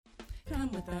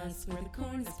Come with us where the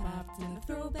corn is popped and the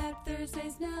throwback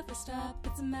Thursdays never stop.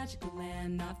 It's a magical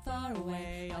land not far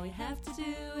away. All you have to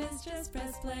do is just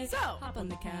press play. So, hop on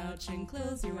the couch and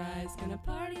close your eyes. Gonna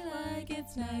party like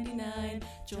it's 99.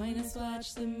 Join us,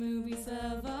 watch the movies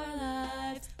of our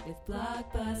lives with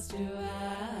Blockbuster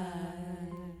Wives.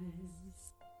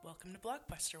 welcome to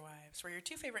Blockbuster Wives, where your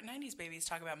two favorite 90s babies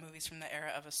talk about movies from the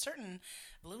era of a certain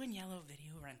blue and yellow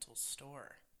video rental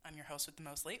store. I'm your host with the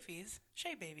most late fees,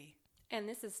 Shay Baby. And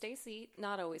this is Stacy,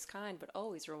 not always kind, but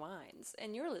always rewinds.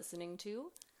 And you're listening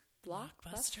to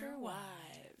Blockbuster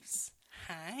Wives.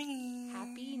 Hi.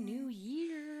 Happy New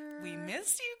Year. We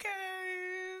missed you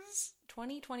guys.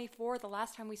 2024, the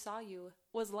last time we saw you,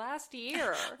 was last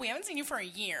year. We haven't seen you for a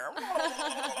year.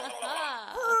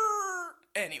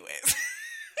 Anyways.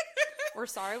 We're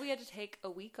sorry we had to take a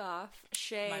week off.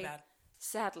 Shay, My bad.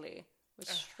 sadly, was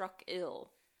struck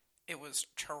ill. It was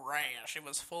trash. It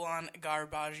was full-on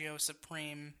Garbaggio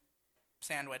Supreme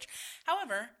sandwich.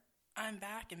 However, I'm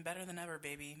back and better than ever,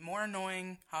 baby. More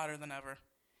annoying, hotter than ever.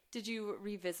 Did you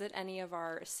revisit any of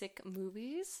our sick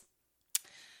movies?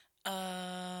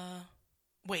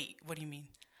 Wait, what do you mean?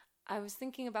 I was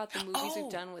thinking about the movies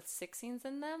we've done with sick scenes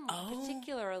in them.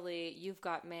 Particularly, You've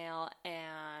Got Mail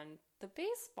and the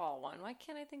baseball one. Why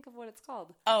can't I think of what it's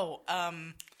called?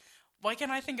 Why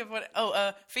can't I think of what...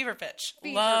 Fever Pitch.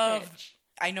 Pitch.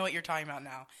 I know what you're talking about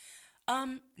now.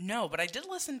 No, but I did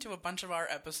listen to a bunch of our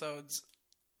episodes,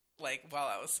 while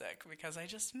I was sick, because I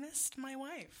just missed my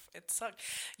wife. It sucked.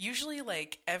 Usually,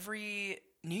 every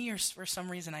New Year's, for some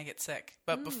reason, I get sick.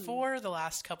 But before the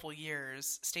last couple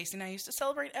years, Stacey and I used to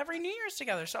celebrate every New Year's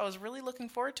together, so I was really looking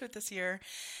forward to it this year.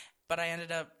 But I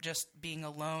ended up just being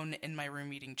alone in my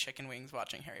room eating chicken wings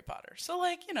watching Harry Potter. So,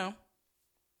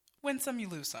 win some, you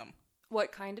lose some.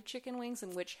 What kind of chicken wings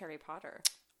and which Harry Potter?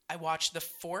 I watched the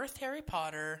fourth Harry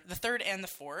Potter, the third and the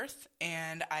fourth,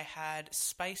 and I had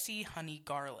spicy honey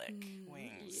garlic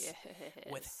wings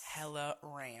with hella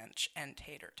ranch and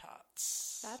tater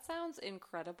tots. That sounds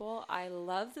incredible. I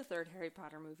love the third Harry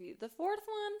Potter movie. The fourth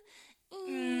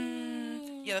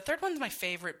one? Yeah, the third one's my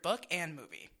favorite book and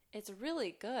movie. It's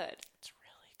really good. It's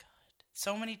really good.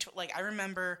 So many, I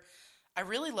remember, I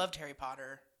really loved Harry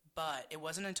Potter, but it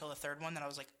wasn't until the third one that I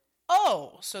was like,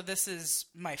 oh, so this is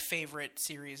my favorite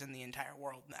series in the entire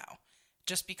world now.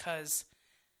 Just because,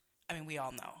 we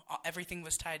all know. Everything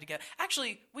was tied together.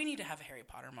 Actually, we need to have a Harry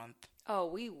Potter month. Oh,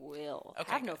 we will.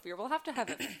 Okay, have no fear. We'll have to have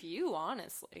a few,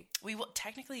 honestly. We will,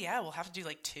 technically, yeah, we'll have to do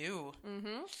 2.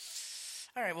 Mm-hmm.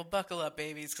 All right, well, buckle up,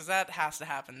 babies, because that has to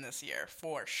happen this year,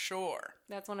 for sure.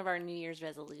 That's one of our New Year's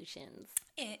resolutions.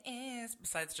 It is.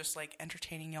 Besides just,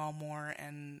 entertaining y'all more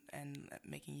and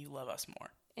making you love us more.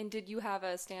 And did you have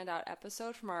a standout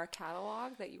episode from our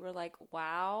catalog that you were like,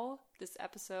 wow, this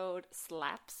episode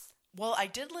slaps? Well, I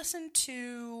did listen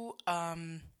to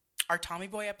our Tommy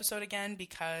Boy episode again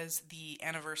because the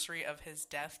anniversary of his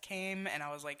death came, and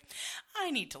I was like,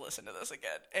 I need to listen to this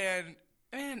again. And,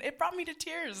 man, it brought me to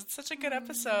tears. It's such a good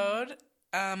episode.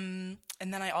 And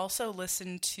then I also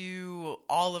listened to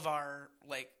all of our,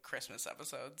 Christmas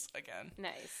episodes again.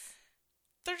 Nice.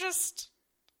 They're just...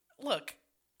 Look...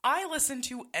 I listen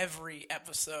to every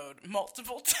episode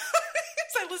multiple times.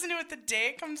 I listen to it the day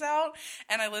it comes out,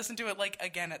 and I listen to it,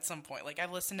 again at some point.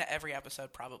 I've listened to every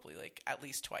episode probably, at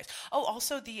least twice. Oh,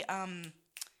 also the one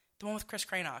with Chris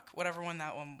Cranach, whatever one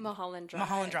that one... Mulholland Drive.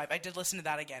 Mulholland Drive. I did listen to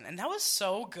that again, and that was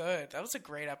so good. That was a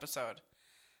great episode.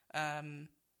 But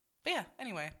yeah,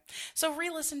 anyway. So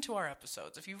re-listen to our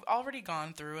episodes. If you've already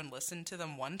gone through and listened to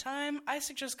them one time, I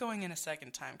suggest going in a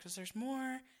second time, because there's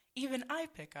more even I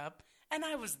pick up. And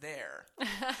I was there.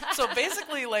 So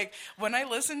basically, when I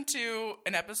listen to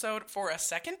an episode for a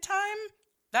second time,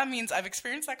 that means I've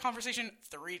experienced that conversation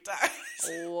 3 times.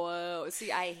 Whoa. See,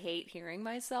 I hate hearing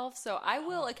myself. So I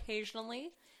will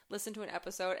occasionally listen to an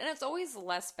episode, and it's always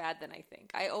less bad than I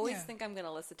think. I always think I'm going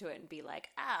to listen to it and be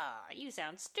like, you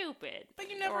sound stupid. But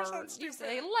you never sound stupid. You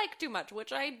say too much,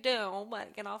 which I do,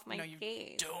 but get off my case. No,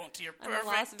 you don't. You're perfect. I'm a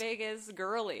Las Vegas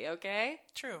girly, okay?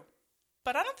 True.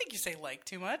 But I don't think you say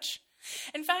too much.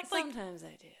 In fact, sometimes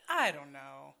I do. I don't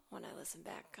know. When I listen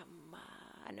back,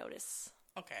 I notice.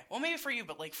 Okay. Well, maybe for you,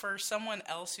 but for someone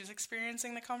else who's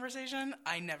experiencing the conversation,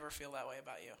 I never feel that way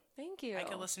about you. Thank you. I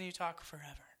could listen to you talk forever.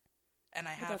 And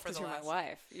I have for the last... You're my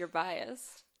wife. You're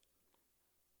biased.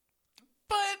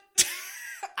 But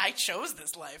I chose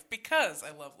this life because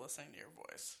I love listening to your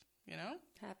voice. You know?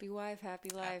 Happy wife, happy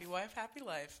life. Happy wife, happy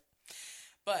life.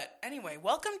 But anyway,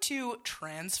 welcome to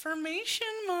Transformation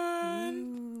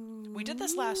Month. We did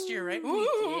this last year, right? We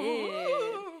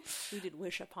did. We did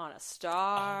Wish Upon a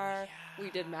Star. Oh, yeah.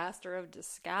 We did Master of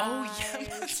Disguise. Oh,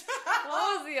 yeah.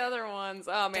 What was the other one? ones.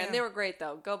 Oh, man. Damn. They were great,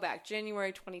 though. Go back.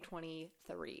 January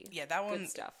 2023. Yeah, that one. Good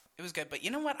stuff. It was good. But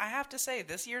you know what? I have to say,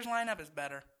 this year's lineup is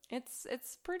better.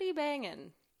 It's pretty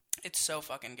banging. It's so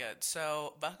fucking good.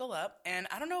 So buckle up. And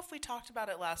I don't know if we talked about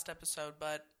it last episode,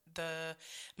 but the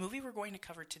movie we're going to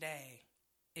cover today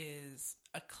is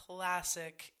a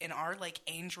classic in our like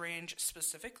age range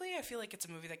specifically. I feel like it's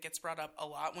a movie that gets brought up a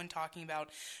lot when talking about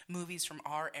movies from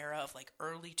our era of like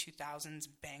early 2000s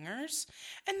bangers,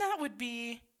 and that would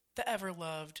be the ever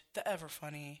loved, the ever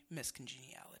funny Miss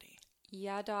Congeniality.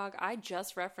 Yeah, dog. I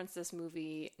just referenced this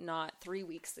movie not 3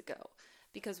 weeks ago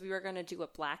because we were going to do a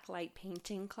blacklight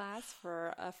painting class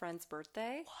for a friend's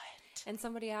birthday. What? And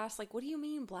somebody asked, like, what do you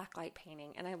mean blacklight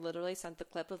painting? And I literally sent the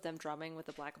clip of them drumming with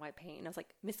the black and white paint. And I was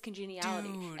like, Miss Congeniality.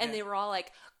 Dude. And they were all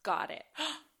like, got it.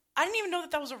 I didn't even know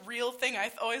that was a real thing.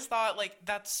 I always thought, like,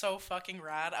 that's so fucking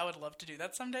rad. I would love to do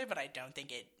that someday, but I don't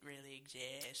think it really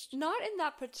exists. Not in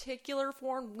that particular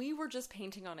form. We were just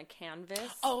painting on a canvas.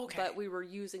 Oh, okay. But we were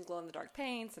using glow-in-the-dark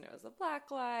paints, and it was a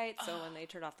black light. So when they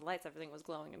turned off the lights, everything was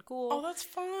glowing and cool. Oh, that's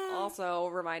fun. Also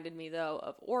reminded me, though,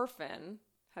 of Orphan.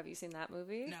 Have you seen that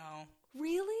movie? No.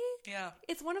 Really? Yeah.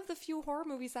 It's one of the few horror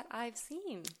movies that I've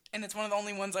seen. And it's one of the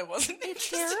only ones I wasn't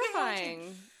It's interested in watching.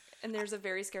 terrifying. And there's a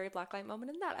very scary blacklight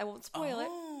moment in that. I won't spoil it.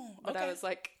 But okay. I was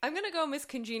like, I'm going to go Miss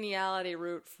Congeniality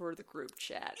route for the group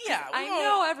chat. Yeah, I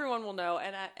know everyone will know,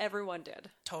 and everyone did.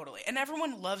 Totally. And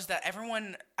everyone loves that.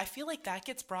 I feel like that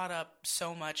gets brought up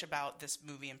so much about this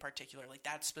movie in particular. Like,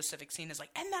 that specific scene is like,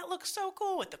 and that looks so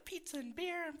cool with the pizza and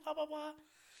beer and blah, blah, blah.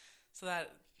 So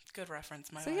that, good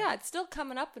reference, my So way. yeah, it's still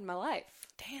coming up in my life.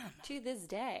 Damn. To this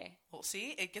day. Well,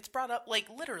 see, it gets brought up, like,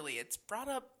 literally, it's brought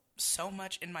up so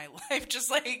much in my life.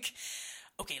 Just like,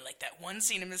 okay, like that one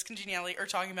scene in Miss Congeniality, or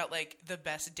talking about, like, the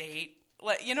best date.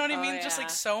 Like, you know what I mean? Yeah. Just, like,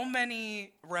 so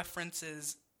many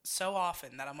references so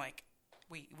often that I'm like,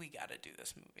 we gotta do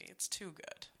this movie. It's too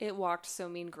good. It walked so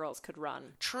Mean Girls could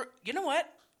run. True. You know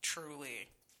what? Truly.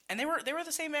 And they were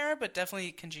the same era, but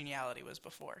definitely Congeniality was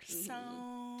before. Mm-hmm. So...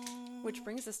 Which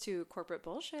brings us to corporate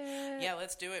bullshit. Yeah,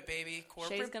 let's do it, baby.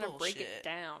 Corporate Shay's gonna bullshit. break it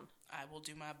down. I will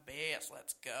do my best.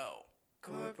 Let's go.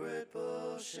 Corporate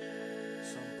bullshit.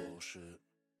 Some bullshit.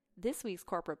 This week's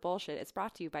corporate bullshit is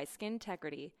brought to you by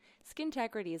Skintegrity.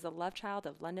 Skintegrity is a love child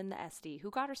of London the Esty,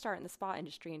 who got her start in the spa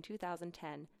industry in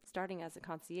 2010, starting as a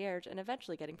concierge and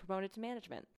eventually getting promoted to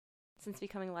management. Since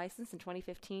becoming licensed in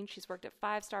 2015, she's worked at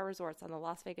 5-star resorts on the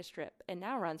Las Vegas Strip and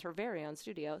now runs her very own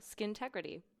studio,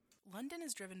 Skintegrity. London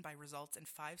is driven by results and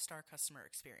 5-star customer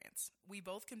experience. We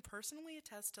both can personally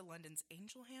attest to London's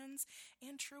angel hands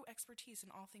and true expertise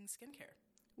in all things skincare.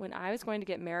 When I was going to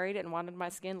get married and wanted my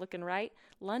skin looking right,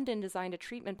 London designed a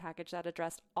treatment package that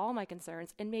addressed all my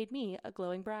concerns and made me a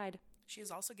glowing bride. She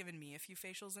has also given me a few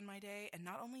facials in my day, and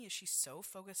not only is she so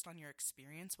focused on your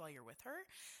experience while you're with her,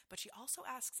 but she also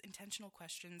asks intentional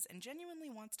questions and genuinely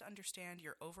wants to understand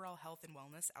your overall health and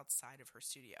wellness outside of her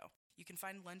studio. You can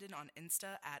find London on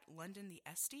Insta at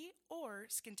LondonTheST or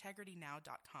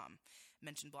skintegritynow.com.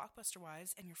 Mention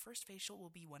Blockbuster-wise, and your first facial will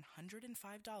be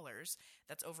 $105.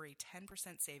 That's over a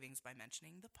 10% savings by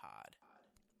mentioning the pod.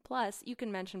 Plus, you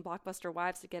can mention Blockbuster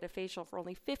Wives to get a facial for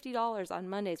only $50 on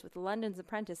Mondays with London's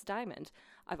Apprentice Diamond.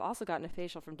 I've also gotten a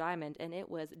facial from Diamond, and it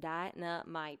was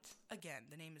dynamite. Again,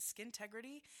 the name is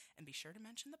Skintegrity, and be sure to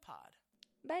mention the pod.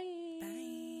 Bye.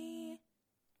 Bye.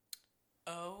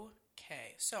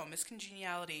 Okay, so Miss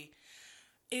Congeniality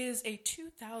is a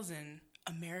 2000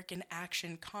 American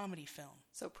action comedy film.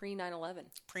 So pre-9/11.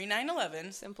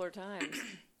 Pre-9/11. Simpler times.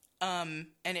 And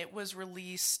it was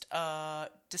released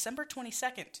December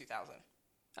 22nd, 2000.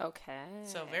 Okay.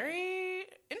 So very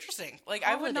interesting. Like,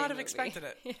 I would not have expected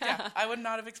it. Yeah, I would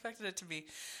not have expected it to be.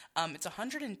 It's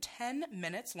 110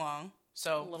 minutes long,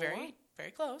 so very, long.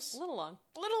 very close. A little long.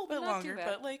 A little bit Not longer, too bad.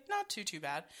 but, like, not too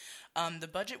bad. The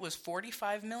budget was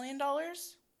 $45 million.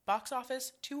 Box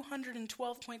office,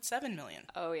 $212.7 million.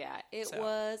 Oh, yeah. It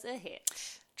was a hit.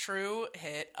 True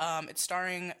hit. It's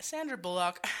starring Sandra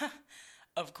Bullock,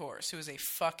 of course, who is a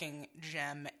fucking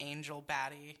gem angel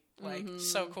baddie. Like,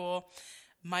 so cool.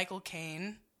 Michael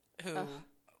Caine, who,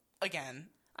 again...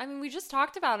 I mean, we just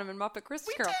talked about him in Muppet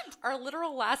Christmas Carol. did. Our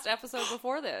literal last episode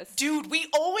before this. Dude, we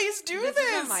always do this.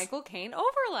 This is a Michael Caine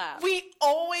overlap. We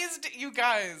always do. You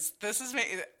guys, this is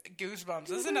goosebumps.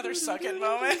 This is another suck it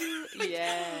moment.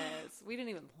 Yes. We didn't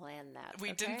even plan that. We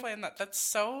okay? didn't plan that. That's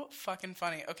so fucking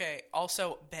funny. Okay,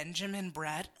 also, Benjamin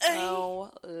Brad. Oh,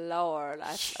 Lord.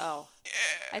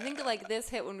 I think, like, this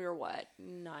hit when we were,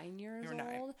 9 years You were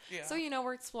 9. old? Yeah. So,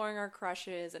 we're exploring our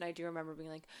crushes, and I do remember being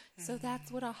like, so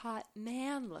that's what a hot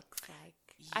man looks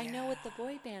like. I know what the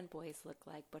boy band boys look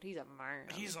like, but he's a man.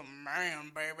 He's a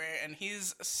man, baby. And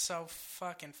he's so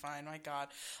fucking fine. My God.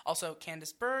 Also,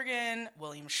 Candice Bergen,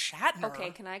 William Shatner.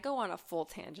 Okay, can I go on a full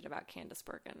tangent about Candice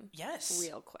Bergen? Yes.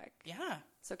 Real quick. Yeah.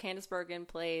 So Candice Bergen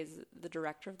plays the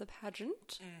director of the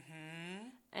pageant.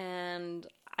 Mm-hmm. And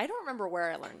I don't remember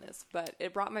where I learned this, but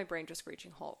it brought my brain to a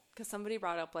screeching halt. Because somebody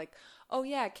brought up like, oh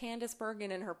yeah, Candice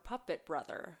Bergen and her puppet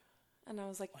brother. And I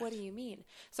was like, what do you mean?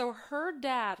 So her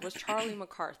dad was Charlie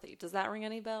McCarthy. Does that ring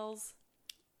any bells?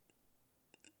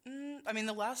 I mean,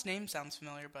 the last name sounds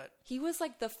familiar, but... He was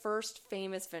like the first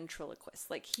famous ventriloquist.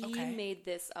 Like, he made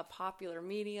this a popular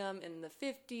medium in the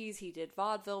 50s. He did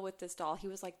vaudeville with this doll. He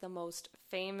was like the most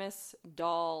famous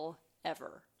doll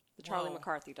ever. The Charlie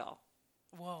McCarthy doll.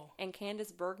 Whoa. And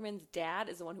Candice Bergman's dad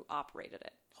is the one who operated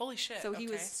it. Holy shit. So he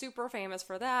was super famous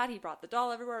for that. He brought the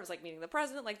doll everywhere. It was like meeting the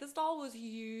president. Like, this doll was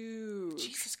huge.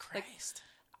 Jesus Christ.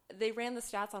 Like, they ran the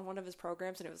stats on one of his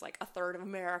programs, and it was like a third of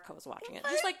America was watching it.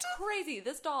 Just like crazy.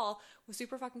 This doll was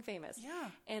super fucking famous. Yeah.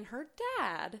 And her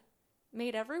dad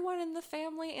made everyone in the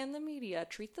family and the media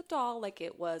treat the doll like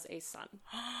it was a son.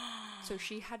 So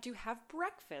she had to have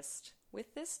breakfast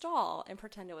with this doll and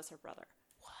pretend it was her brother.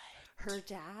 Her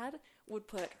dad would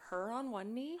put her on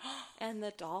one knee and the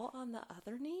doll on the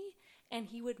other knee, and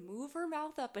he would move her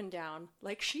mouth up and down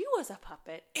like she was a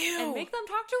puppet. Ew. And make them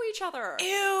talk to each other.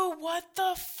 Ew, what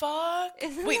the fuck?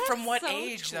 Isn't Wait, that from what so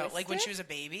age, though? Like, when twisted? she was a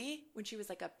baby? When she was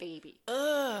like a baby.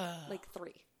 Ugh. Like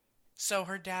 3. So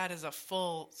her dad is a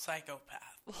full psychopath.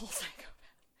 Full psychopath.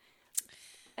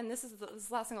 And this is the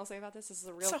last thing I'll say about this. This is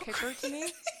a real So kicker to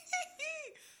me.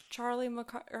 Charlie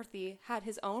McCarthy had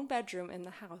his own bedroom in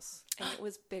the house, and it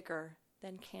was bigger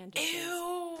than Candace's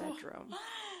bedroom.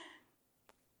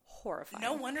 Horrifying.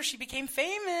 No wonder she became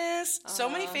famous. So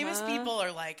many famous people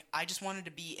are like, I just wanted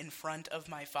to be in front of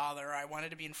my father. I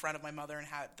wanted to be in front of my mother and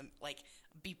have them, like,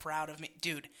 be proud of me.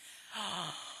 Dude,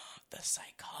 the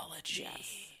psychology.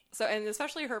 Yes. So, and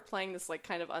especially her playing this, like,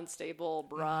 kind of unstable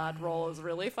broad role is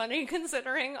really funny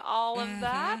considering all of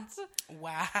that.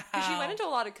 Wow. Because she went into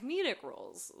a lot of comedic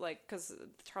roles, like, because the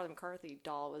Charlie McCarthy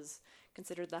doll was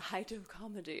considered the height of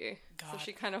comedy. God. So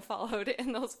she kind of followed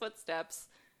in those footsteps.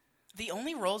 The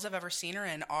only roles I've ever seen her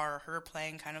in are her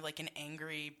playing kind of like an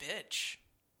angry bitch.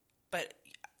 But,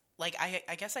 like,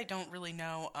 I guess I don't really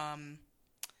know,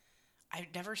 I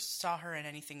never saw her in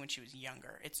anything when she was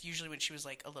younger. It's usually when she was,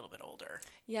 like, a little bit older.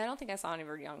 Yeah, I don't think I saw any of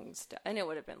her young stuff. And it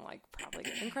would have been, like,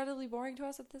 probably incredibly boring to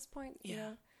us at this point. Yeah. You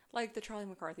know? Like the Charlie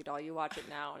McCarthy doll, you watch it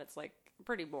now and it's, like,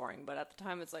 pretty boring. But at the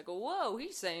time, it's like, whoa,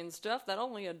 he's saying stuff that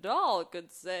only a doll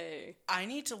could say. I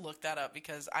need to look that up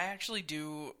because I actually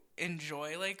do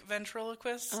enjoy, like,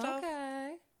 ventriloquist stuff.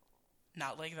 Okay.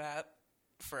 Not like that.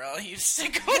 For all you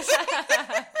sickos.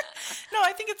 No,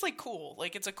 I think it's, like, cool.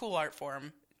 Like, it's a cool art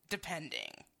form.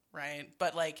 Depending, right?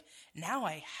 But, like, now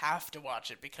I have to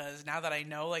watch it because now that I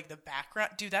know, like, the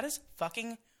background... Dude, that is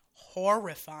fucking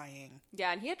horrifying.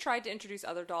 Yeah, and he had tried to introduce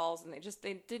other dolls, and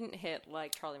they didn't hit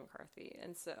like Charlie McCarthy.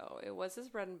 And so it was his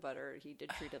bread and butter. He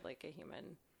did treat it like a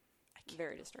human.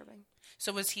 Very disturbing.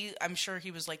 So was he... I'm sure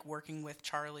he was, like, working with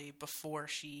Charlie before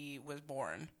she was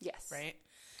born. Yes. Right?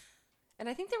 And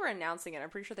I think they were announcing it.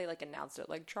 I'm pretty sure they, like, announced it.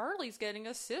 Like, Charlie's getting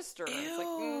a sister. Ew. It's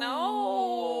like,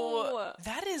 no.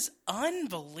 That is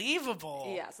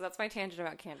unbelievable. Yeah, so that's my tangent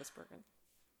about Candice Bergen.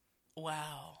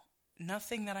 Wow.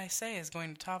 Nothing that I say is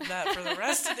going to top that for the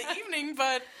rest of the evening,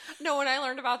 but... No, when I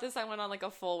learned about this, I went on, like,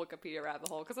 a full Wikipedia rabbit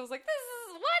hole. Because I was like, this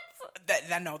is what?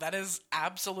 That is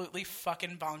absolutely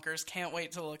fucking bonkers. Can't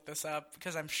wait to look this up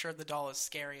because I'm sure the doll is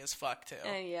scary as fuck too.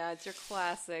 And yeah, it's your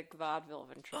classic vaudeville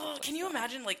ventriloquist. Oh, can you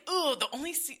imagine? Like,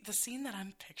 the scene that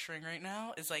I'm picturing right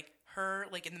now is like her,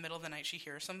 like in the middle of the night, she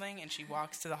hears something and she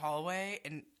walks to the hallway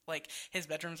and like his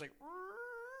bedroom's like,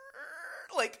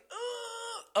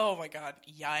 oh my god,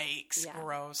 yikes, Yeah.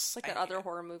 gross. Like that other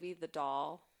horror movie, The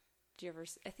Doll. Do you ever?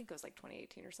 I think it was like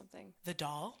 2018 or something. The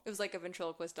Doll? It was like a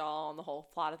ventriloquist doll, and the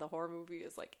whole plot of the horror movie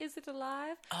is like, is it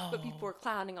alive? Oh. But people were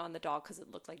clowning on the doll because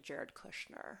it looked like Jared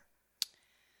Kushner.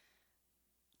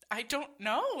 I don't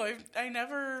know.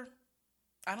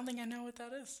 I don't think I know what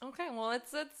that is. Okay, well,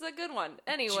 it's a good one.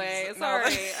 Anyway, Jesus, no.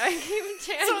 sorry. I keep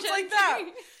tangent. So it's like that.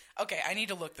 Okay, I need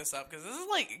to look this up because this is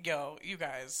like, yo, you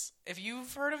guys, if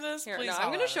you've heard of this, Here, please. no, I'm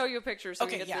going to show you a picture so you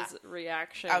can get this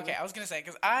reaction. Okay, I was going to say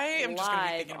because I am just going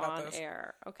to be thinking about on this.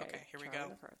 air. Okay, here we Charlie go.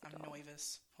 McCarthy I'm doll.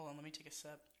 nervous. Hold on, let me take a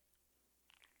sip.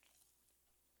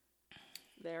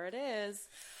 There it is.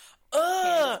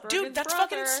 Dude, that's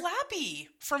brother. fucking Slappy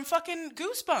from fucking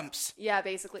Goosebumps. Yeah,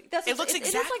 basically. It looks It is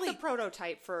exactly- like the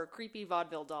prototype for a creepy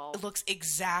vaudeville doll. It looks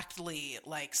exactly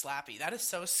like Slappy. That is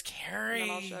so scary. And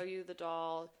then I'll show you the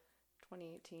doll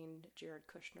 2018 Jared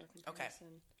Kushner comparison.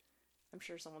 Okay. I'm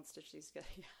sure someone stitched these together.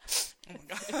 Oh my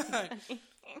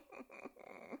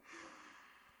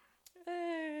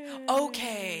god.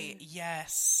 Okay.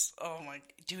 Yes. Oh my...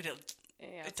 Dude,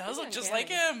 it does look just like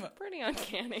him. Pretty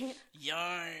uncanny.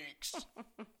 Yikes.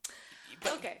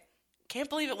 But Okay. Can't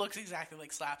believe it looks exactly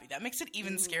like Slappy. That makes it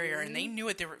even scarier. And they knew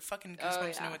what they were... Fucking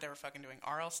Goosebumps knew what they were fucking doing.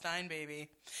 R.L. Stine, baby.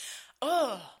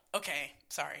 Ugh. Okay.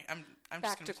 Sorry. I'm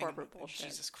Back just to gonna corporate bullshit.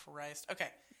 Jesus Christ. Okay.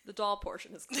 The doll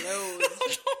portion is closed.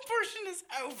 The doll portion is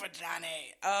over,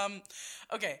 Johnny.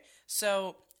 Okay.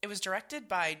 So it was directed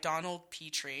by Donald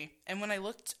Petrie. And when I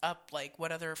looked up, like,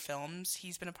 what other films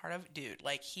he's been a part of, dude,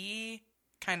 like, he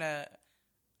kind of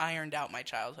ironed out my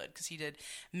childhood. Because he did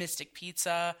Mystic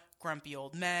Pizza, Grumpy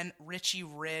Old Men, Richie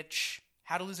Rich,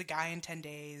 How to Lose a Guy in 10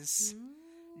 Days,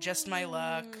 Just My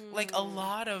Luck. Like, a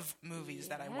lot of movies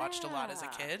that I watched a lot as a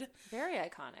kid. Very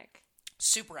iconic.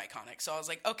 Super iconic. So I was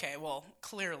like, okay, well,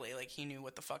 clearly, like, he knew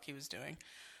what the fuck he was doing.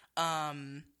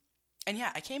 And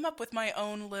yeah, I came up with my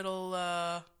own little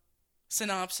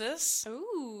synopsis.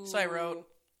 Ooh. So I wrote,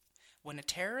 when a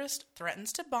terrorist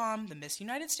threatens to bomb the Miss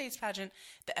United States pageant,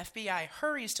 the FBI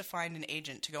hurries to find an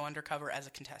agent to go undercover as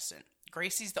a contestant.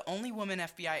 Gracie's the only woman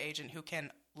FBI agent who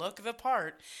can look the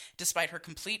part, despite her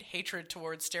complete hatred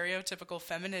towards stereotypical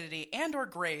femininity and or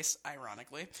grace,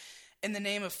 ironically, in the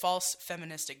name of false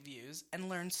feministic views, and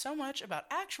learn so much about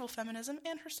actual feminism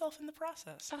and herself in the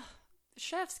process. Oh,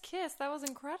 chef's kiss. That was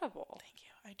incredible. Thank you.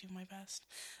 I do my best.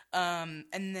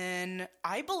 And then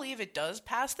I believe it does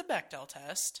pass the Bechdel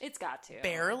test. It's got to.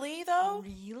 Barely, though.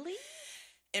 Really?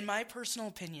 In my personal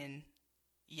opinion,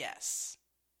 yes.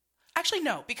 Actually,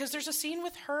 no, because there's a scene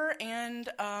with her and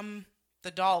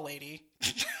the doll lady.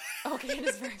 Okay, it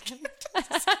is very good.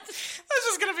 That's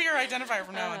just going to be your identifier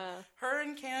from now on. Her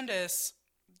and Candace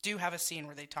do have a scene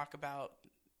where they talk about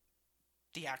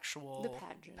the actual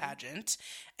pageant.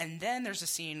 And then there's a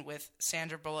scene with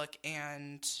Sandra Bullock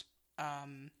and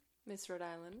Miss Rhode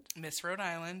Island. Miss Rhode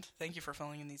Island. Thank you for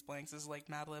filling in these blanks. This is like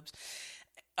Mad Libs.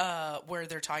 Where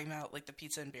they're talking about like the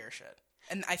pizza and beer shit.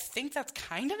 And I think that's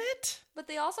kind of it. But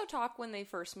they also talk when they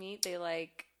first meet. They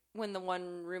like when the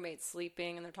one roommate's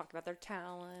sleeping and they're talking about their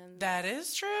talents. That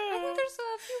is true. I think there's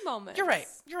a few moments. You're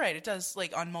right. It does,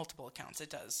 like, on multiple accounts. It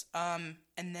does. And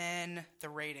then the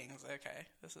ratings. Okay.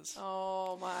 This is...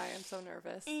 Oh, my. I'm so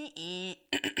nervous.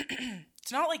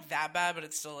 It's not, like, that bad, but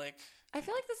it's still, like... I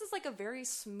feel like this is, like, a very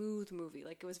smooth movie.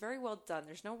 Like, it was very well done.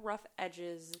 There's no rough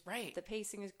edges. Right. The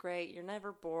pacing is great. You're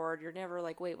never bored. You're never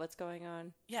like, wait, what's going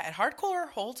on? Yeah, and hardcore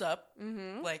holds up.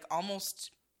 Mm-hmm. Like,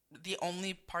 almost... The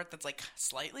only part that's, like,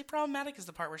 slightly problematic is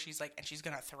the part where she's like, and she's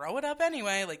gonna throw it up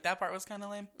anyway. Like, that part was kind of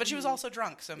lame. But she was also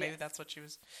drunk, so maybe that's what she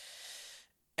was...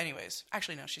 Anyways.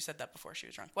 Actually, no, she said that before she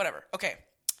was drunk. Whatever. Okay.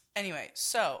 Anyway,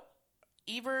 so,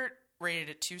 Ebert rated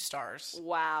it 2 stars.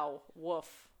 Wow.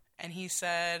 Woof. And he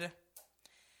said...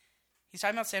 He's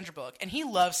talking about Sandra Bullock, and he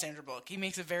loves Sandra Bullock. He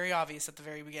makes it very obvious at the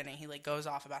very beginning. He, like, goes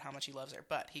off about how much he loves her.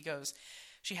 But he goes...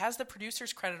 She has the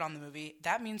producer's credit on the movie.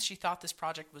 That means she thought this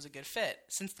project was a good fit.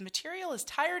 Since the material is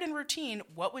tired and routine,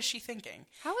 what was she thinking?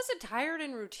 How is it tired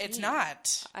and routine? It's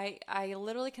not. I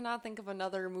literally cannot think of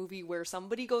another movie where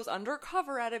somebody goes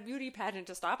undercover at a beauty pageant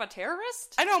to stop a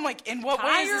terrorist. I know, I'm like, in what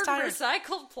way is this tired?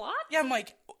 Recycled plot? Yeah, I'm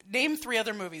like, name 3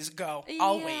 other movies. Go.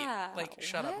 I'll wait. Like,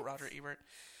 shut up, What? Roger Ebert.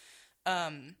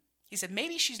 He said,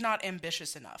 maybe she's not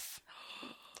ambitious enough.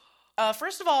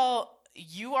 First of all,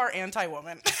 you are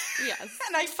anti-woman. Yes.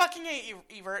 And I fucking hate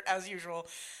Ebert, as usual.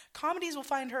 Comedies will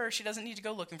find her. She doesn't need to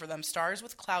go looking for them. Stars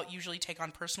with clout usually take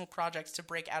on personal projects to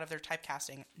break out of their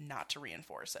typecasting, not to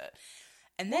reinforce it.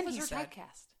 And then what was he her said,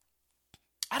 typecast?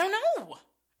 I don't know.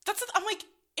 I'm like,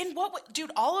 in what way?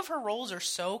 Dude, all of her roles are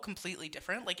so completely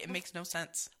different. Like, it makes no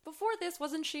sense. Before this,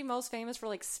 wasn't she most famous for,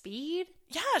 like, Speed?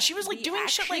 Yeah, she was, like, The doing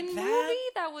shit like action that. movie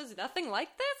that was nothing like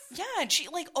this? Yeah, and she,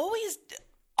 like, always...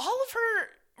 All of her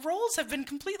roles have been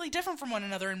completely different from one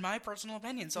another, in my personal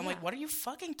opinion. So I'm like, what are you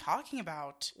fucking talking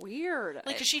about? Weird.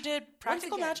 Like, 'cause she did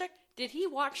Practical Magic. Did he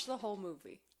watch the whole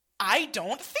movie? I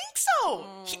don't think so.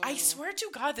 I swear to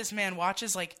God, this man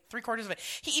watches, like, 3/4 of it.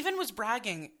 He even was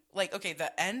bragging, like, okay,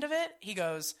 the end of it, he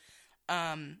goes...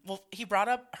 well, he brought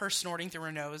up her snorting through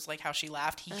her nose, like how she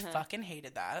laughed. He fucking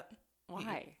hated that.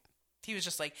 Why? He was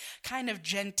just like, kind of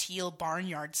genteel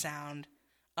barnyard sound.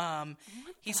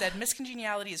 He said, Miss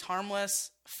Congeniality is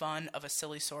harmless, fun, of a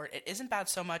silly sort. It isn't bad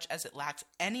so much as it lacks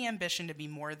any ambition to be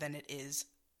more than it is,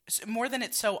 more than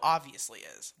it so obviously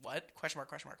is. What? Question mark,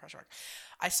 question mark, question mark.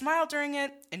 I smiled during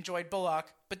it, enjoyed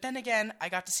Bullock, but then again, I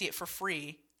got to see it for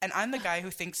free. And I'm the guy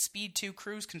who thinks Speed 2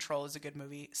 Cruise Control is a good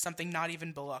movie, something not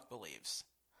even Bullock believes.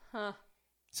 Huh.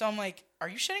 So I'm like, are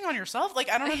you shitting on yourself? Like,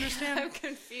 I don't understand. I'm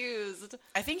confused.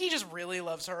 I think he just really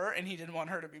loves her and he didn't want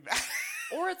her to be bad.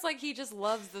 Or it's like he just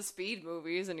loves the speed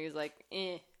movies and he's like,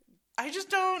 I just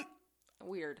don't.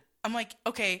 Weird. I'm like,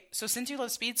 okay, so since you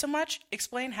love Speed so much,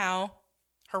 explain how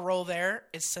her role there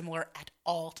is similar at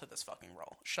all to this fucking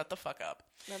role. Shut the fuck up.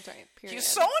 That's right. Period. He's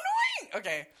so annoying.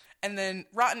 Okay. And then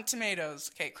Rotten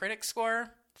Tomatoes. Okay, critic score,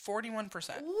 41%.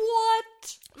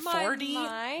 What?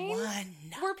 41.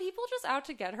 Were people just out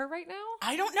to get her right now?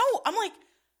 I don't know. I'm like,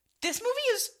 this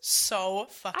movie is so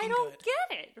fucking good. I don't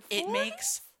get it. It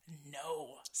makes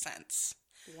no sense.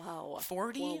 Wow.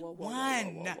 41.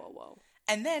 Whoa.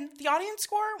 And then the audience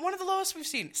score, one of the lowest we've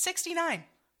seen, 69.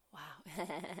 Wow.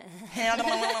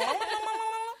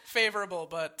 Favorable,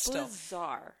 but still.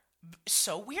 Bizarre.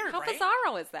 So weird, How right?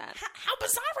 bizarro is that? How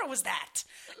bizarro was that?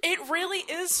 It really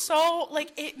is so,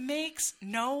 like, it makes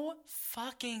no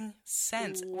fucking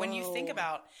sense. Whoa. When you think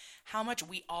about how much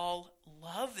we all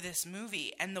love this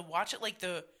movie and watch it, like,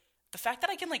 the fact that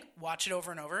I can, like, watch it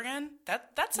over and over again,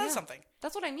 that says something.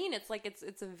 That's what I mean. It's like,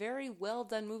 it's a very well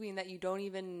done movie in that you don't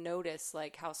even notice,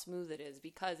 like, how smooth it is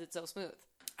because it's so smooth.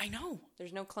 I know.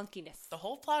 There's no clunkiness. The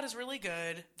whole plot is really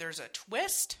good. There's a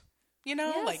twist, you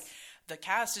know? Yes. Like, the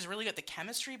cast is really good. The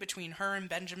chemistry between her and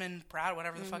Benjamin Pratt,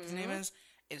 whatever the fuck his name is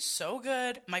so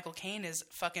good. Michael Caine is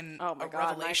fucking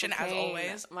revelation, as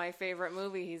always. My favorite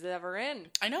movie he's ever in.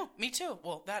 I know. Me too.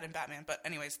 Well, that and Batman. But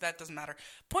anyways, that doesn't matter.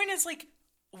 Point is, like,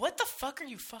 what the fuck are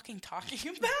you fucking talking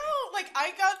about? Like,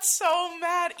 I got so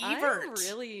mad. Ebert. I'm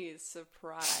really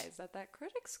surprised at that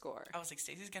critic score. I was like,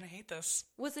 Stacey's gonna hate this.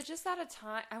 Was it just at a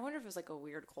time? I wonder if it was like a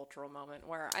weird cultural moment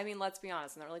where, I mean, let's be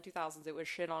honest, in the early 2000s, it was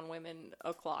shit on women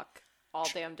o'clock all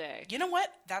damn day. You know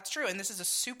what? That's true. And this is a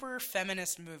super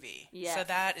feminist movie. Yes. So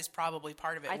that is probably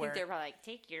part of it. I think they're probably like,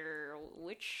 take your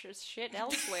witch shit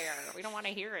elsewhere. We don't want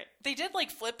to hear it. They did, like,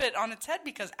 flip it on its head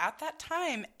because at that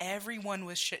time, everyone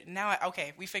was shit. Now,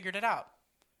 okay, we figured it out.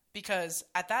 Because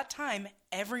at that time,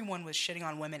 everyone was shitting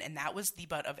on women, and that was the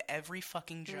butt of every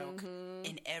fucking joke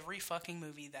in every fucking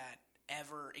movie that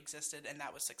ever existed, and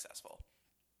that was successful.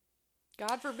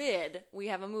 God forbid we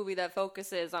have a movie that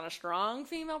focuses on a strong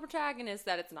female protagonist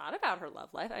that it's not about her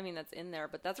love life. I mean, that's in there,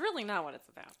 but that's really not what it's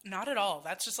about. Not at all.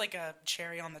 That's just like a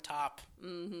cherry on the top.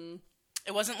 Mm-hmm.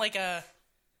 It wasn't like a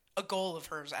goal of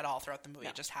hers at all throughout the movie.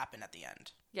 No. It just happened at the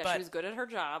end. Yeah, but she was good at her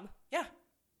job. Yeah.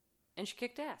 And she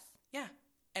kicked ass. Yeah.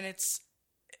 And it's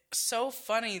so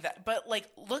funny that, but like,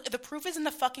 look, the proof is in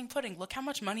the fucking pudding. Look how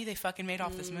much money they fucking made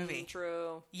off this movie.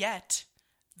 True. Yet,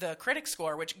 the critic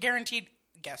score, which guaranteed,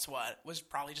 guess what, was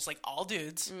probably just like all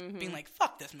dudes being like,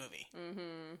 fuck this movie.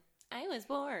 Mm-hmm. I was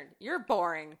bored. You're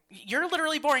boring. You're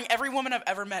literally boring. Every woman I've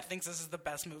ever met thinks this is the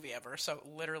best movie ever. So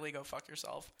literally go fuck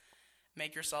yourself.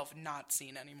 Make yourself not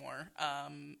seen anymore.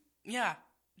 Yeah,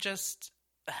 just...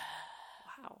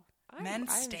 wow. Men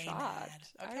I'm stay shocked.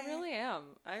 mad. Okay? I really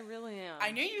am.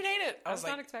 I knew you'd hate it. I was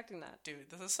like, not expecting that. Dude,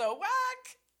 this is so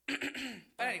whack.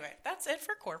 But anyway, that's it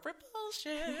for corporate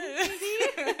bullshit.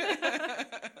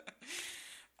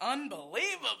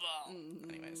 Unbelievable.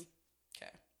 Anyways,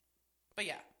 okay. But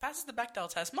yeah, passes the Bechdel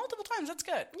test multiple times. That's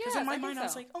good. Because in my mind, I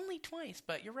was like, only twice.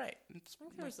 But you're right. I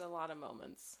think there's a lot of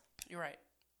moments. You're right.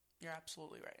 You're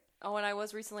absolutely right. Oh, and I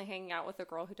was recently hanging out with a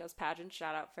girl who does pageants.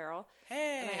 Shout out, Farrell.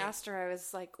 Hey. And I asked her, I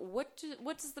was like, what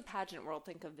does the pageant world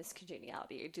think of this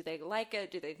Congeniality? Do they like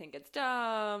it? Do they think it's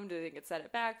dumb? Do they think it's set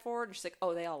it back forward? And she's like,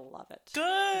 oh, they all love it. Good.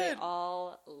 They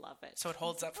all love it. So it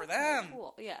holds up for them.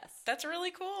 Cool. Yes. That's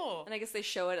really cool. And I guess they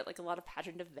show it at like a lot of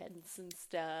pageant events and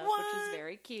stuff, what? Which is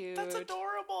very cute. That's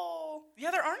adorable.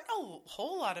 Yeah, there aren't a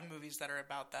whole lot of movies that are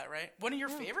about that, right? One of your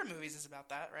favorite movies is about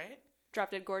that, right? Drop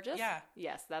Dead Gorgeous? Yeah.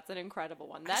 Yes, that's an incredible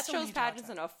one. That shows pageants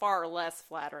in a far less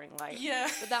flattering light. Yeah.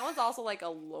 But that one's also like a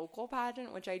local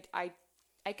pageant, which I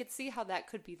could see how that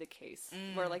could be the case.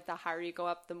 Where like the higher you go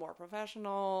up, the more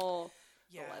professional,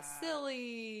 the less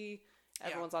silly.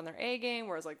 Everyone's on their A game.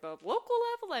 Whereas like the local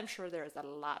level, I'm sure there is a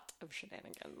lot of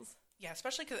shenanigans. Yeah,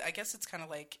 especially because I guess it's kind of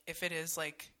like if it is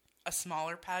like a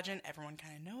smaller pageant, everyone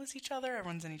kind of knows each other.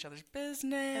 Everyone's in each other's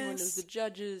business. Everyone knows the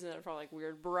judges, and they're probably like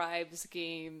weird bribe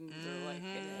schemes. Or like,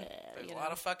 there's a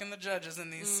lot of fucking the judges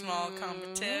in these small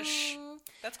competition.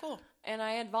 That's cool. And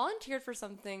I had volunteered for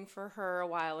something for her a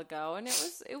while ago, and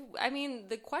I mean,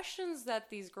 the questions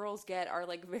that these girls get are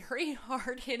like very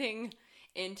hard-hitting,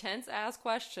 intense-ass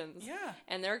questions. Yeah.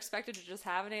 And they're expected to just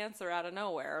have an answer out of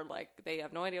nowhere. Like, they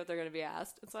have no idea what they're going to be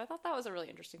asked. And so I thought that was a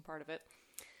really interesting part of it.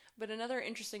 But another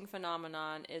interesting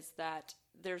phenomenon is that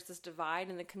there's this divide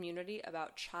in the community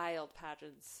about child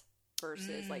pageants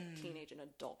versus like teenage and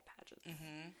adult pageants.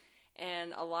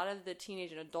 And a lot of the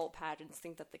teenage and adult pageants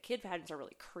think that the kid pageants are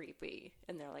really creepy.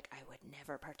 And they're like, I would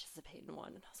never participate in one.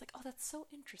 And I was like, oh, that's so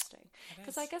interesting.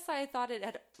 Because I guess I thought it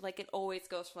had, like, it always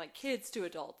goes from, like, kids to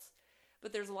adults.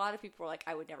 But there's a lot of people who are like,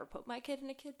 I would never put my kid in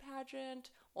a kid pageant,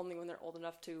 only when they're old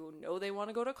enough to know they want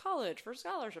to go to college for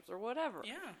scholarships or whatever.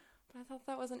 Yeah. But I thought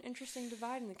that was an interesting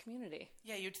divide in the community.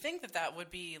 Yeah, you'd think that that would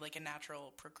be like a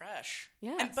natural progression.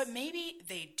 Yes. But maybe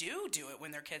they do it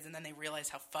when they're kids, and then they realize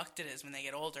how fucked it is when they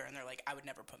get older, and they're like, I would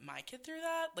never put my kid through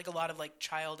that. Like, a lot of, like,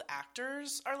 child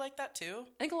actors are like that, too.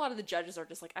 I think a lot of the judges are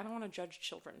just like, I don't want to judge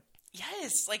children.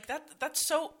 Yes, like, that's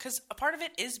so... Because a part of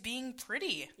it is being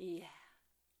pretty. Yeah.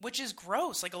 Which is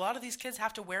gross. Like, a lot of these kids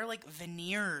have to wear, like,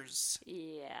 veneers.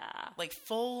 Yeah. Like,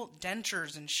 full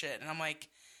dentures and shit. And I'm like,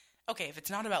 okay, if it's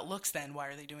not about looks, then why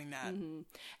are they doing that? Mm-hmm.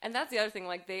 And that's the other thing.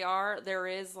 Like, there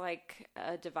is, like,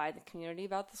 a divide in the community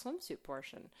about the swimsuit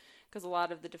portion. Because a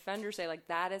lot of the defenders say, like,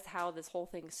 that is how this whole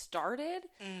thing started.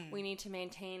 We need to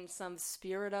maintain some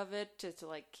spirit of it to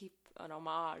like, keep an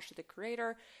homage to the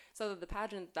creator. So the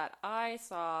pageant that I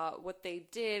saw, what they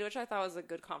did, which I thought was a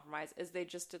good compromise, is they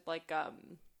just did, like a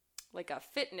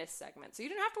fitness segment. So you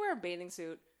didn't have to wear a bathing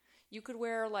suit. You could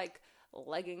wear, like,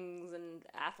 leggings and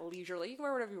athleisure. Like, you can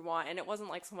wear whatever you want. And it wasn't,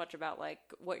 like, so much about, like,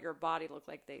 what your body looked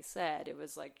like, they said. It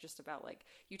was, like, just about, like,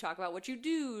 you talk about what you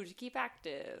do to keep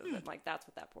active. And, like, that's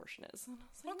what that portion is. And I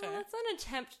was like, well, it's an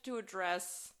attempt to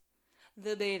address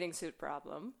the bathing suit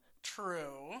problem.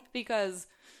 True. Because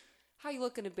how you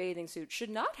look in a bathing suit should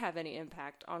not have any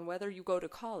impact on whether you go to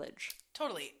college.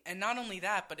 Totally. And not only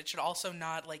that, but it should also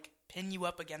not, like, pin you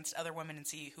up against other women and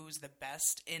see who's the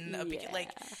best in a like,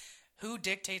 who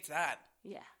dictates that?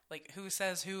 Yeah. Like, who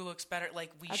says who looks better?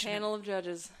 Like, we should... A panel of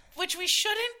judges. Which we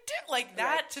shouldn't do. Like,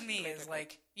 that to me is,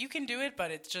 like, you can do it,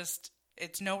 but it's just,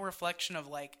 it's no reflection of,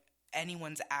 like,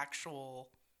 anyone's actual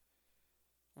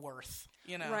worth,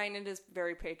 you know? Right, and it is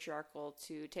very patriarchal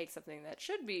to take something that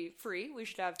should be free. We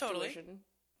should have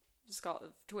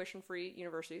tuition-free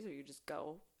universities, or you just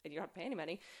go and you don't have to pay any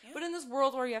money. Yeah. But in this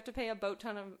world where you have to pay a boat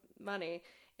ton of money,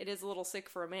 it is a little sick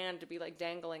for a man to be, like,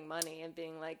 dangling money and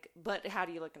being like, but how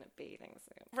do you look in a bathing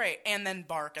suit? Right, and then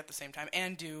bark at the same time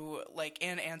and do, like,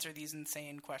 and answer these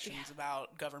insane questions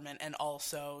about government and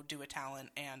also do a talent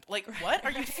and, like, what?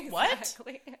 Are you, what?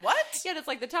 Exactly. What? Yeah, it's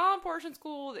like the talent portion's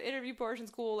cool, the interview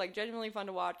portion's cool, like, genuinely fun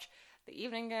to watch. The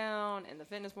evening gown and the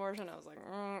fitness portion, I was like,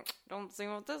 don't see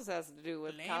what this has to do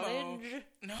with college.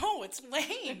 No, it's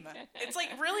lame. It's, like,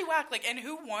 really whack. Like, and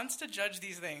who wants to judge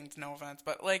these things? No offense,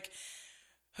 but, like,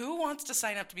 who wants to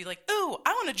sign up to be like, ooh,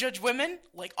 I want to judge women?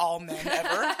 Like, all men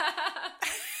ever.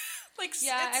 Like,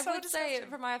 yeah, it's I would say,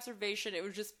 from my observation, it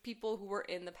was just people who were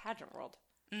in the pageant world.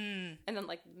 And then,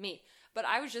 like, me. But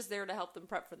I was just there to help them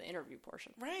prep for the interview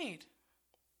portion. Right.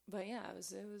 But yeah, it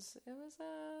was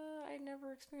I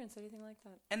never experienced anything like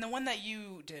that. And the one that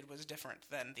you did was different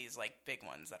than these, like, big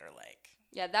ones that are like...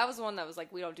 Yeah, that was the one that was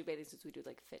like, we don't do bathing suits, we do,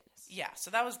 like, fitness. Yeah, so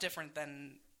that was different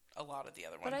than a lot of the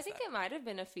other ones. But I think it might have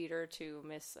been a feeder to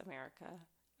Miss America.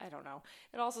 I don't know.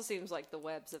 It also seems like the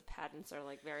webs of pageants are,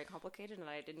 like, very complicated, and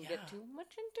I didn't get too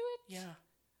much into it. Yeah.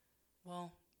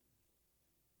 Well,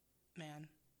 man...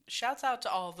 Shouts out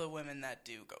to all the women that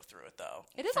do go through it, though.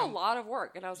 It is a lot of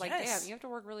work, and I was like, damn, you have to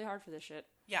work really hard for this shit.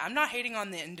 Yeah, I'm not hating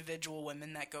on the individual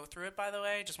women that go through it, by the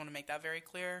way. Just want to make that very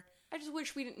clear. I just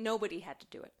wish nobody had to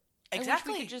do it.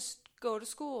 Exactly. I wish we could just go to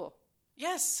school.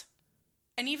 Yes.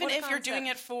 And even if you're doing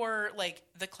it for, like,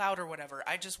 the clout or whatever,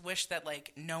 I just wish that,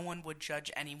 like, no one would judge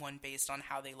anyone based on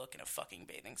how they look in a fucking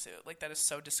bathing suit. Like, that is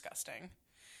so disgusting.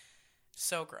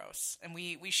 So gross. And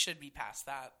we should be past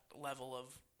that level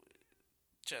of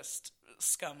just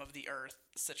scum of the earth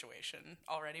situation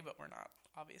already, but we're not,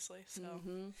 obviously. So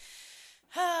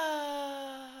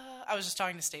I was just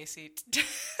talking to Stacy as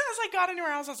I got into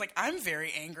her house. I was like, I'm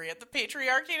very angry at the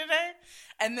patriarchy today,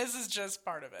 and this is just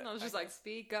part of it. And I was just like,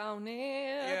 speak on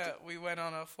it. Yeah, we went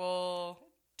on a full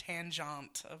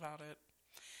tangent about it.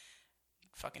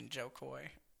 Fucking Joe Coy.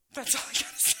 That's all I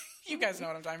gotta say. You guys know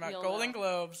what I'm talking about. Golden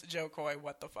Globes, Joe Coy,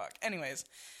 what the fuck. Anyways.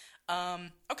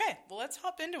 Okay, well, let's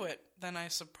hop into it then, I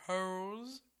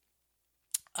suppose.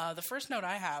 The first note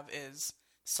I have is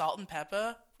Salt and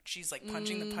Pepper. She's, like,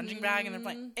 punching the punching bag, and they're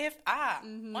like, if I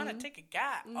want to take a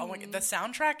gap. Oh, my God. The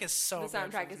soundtrack is so good. The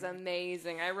soundtrack is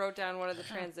amazing. I wrote down one of the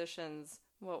transitions.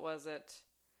 What was it?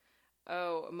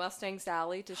 Oh, Mustang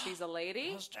Sally to She's a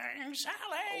Lady? Mustang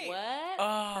Sally! What?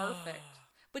 Oh. Perfect.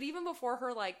 But even before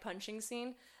her, like, punching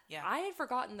scene, I had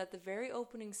forgotten that the very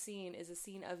opening scene is a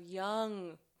scene of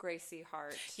young Gracie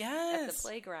Hart at the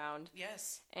playground.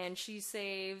 Yes. And she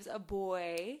saves a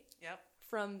boy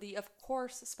from the, of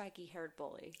course, spiky-haired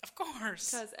bully. Of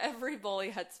course. Because every bully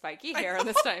had spiky hair in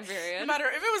this time period. No matter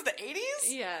if it was the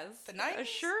 80s? Yes. The 90s? A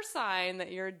sure sign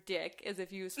that you're a dick is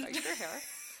if you spiked your hair.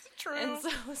 True. And so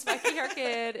Spiky Hair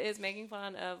Kid is making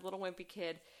fun of little wimpy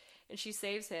kid, and she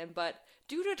saves him, but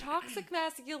due to toxic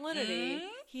masculinity,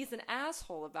 he's an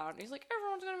asshole about it. He's like,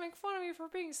 everyone's gonna make fun of me for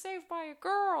being saved by a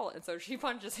girl, and so she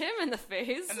punches him in the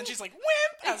face. And then she's like,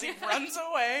 wimp, as he runs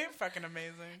away. Fucking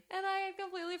amazing. And I had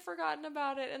completely forgotten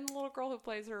about it, and the little girl who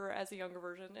plays her as a younger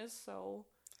version is so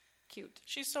cute.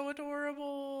 She's so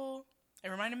adorable. It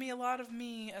reminded me a lot of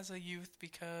me as a youth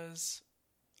because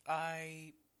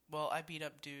I beat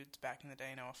up dudes back in the day,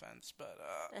 no offense, but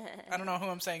I don't know who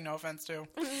I'm saying no offense to.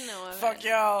 No offense. Fuck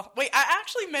y'all. Wait, I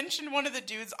actually mentioned one of the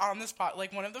dudes on this pod,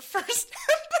 like one of the first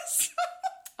episodes.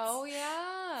 Oh,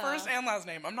 yeah. First and last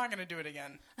name. I'm not going to do it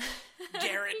again.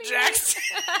 Garrett Jackson.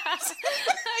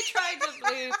 I tried to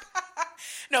bleep.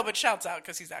 No, but shouts out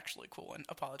because he's actually cool and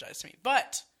apologized to me.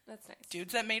 But that's nice.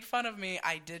 Dudes that made fun of me,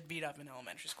 I did beat up in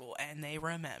elementary school, and they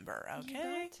remember, okay? You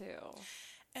got to.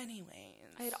 Anyways.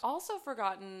 I had also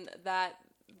forgotten that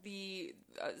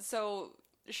so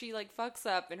she like fucks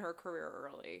up in her career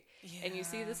early. Yeah. And you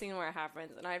see the scene where it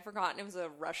happens, and I had forgotten it was a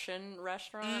Russian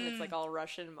restaurant. It's like all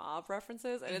Russian mob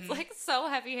references, and it's like so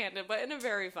heavy-handed, but in a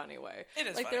very funny way. It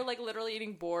is like funny. They're like literally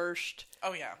eating borscht.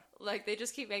 Oh yeah. Like they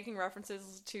just keep making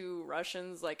references to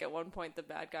Russians. Like at one point the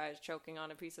bad guy is choking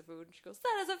on a piece of food, and she goes,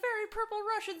 "That is a very purple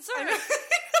Russian, sir."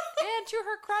 And to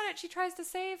her credit, she tries to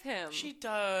save him. She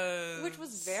does. Which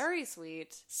was very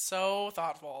sweet. So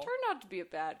thoughtful. Turned out to be a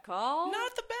bad call.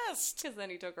 Not the best. Because then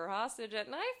he took her hostage at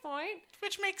knife point.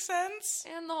 Which makes sense.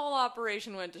 And the whole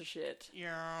operation went to shit.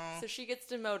 Yeah. So she gets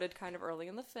demoted kind of early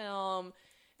in the film.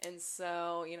 And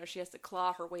so, she has to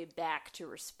claw her way back to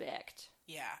respect.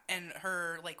 Yeah. And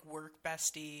her, work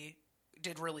bestie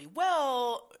did really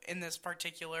well in this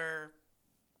particular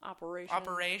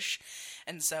operation,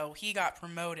 and so he got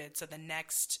promoted. So the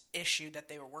next issue that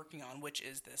they were working on, which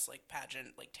is this pageant,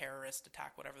 terrorist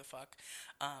attack, whatever the fuck,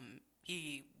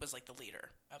 he was the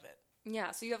leader of it. Yeah,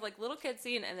 so you have little kid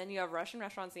scene, and then you have Russian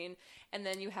restaurant scene, and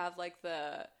then you have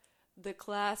the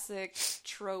classic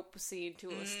trope scene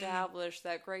to establish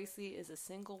that Gracie is a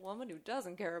single woman who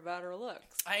doesn't care about her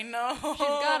looks. I know. She's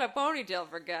got a ponytail,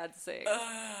 for God's sake.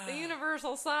 The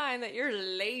universal sign that you're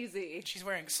lazy. She's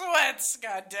wearing sweats,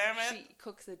 god damn it. She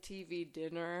cooks a TV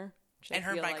dinner. And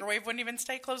her microwave wouldn't even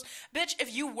stay closed. Bitch,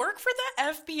 if you work for the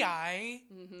FBI,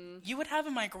 you would have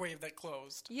a microwave that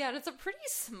closed. Yeah, and it's a pretty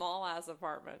small-ass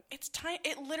apartment. It's tiny.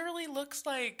 It literally looks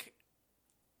like...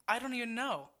 I don't even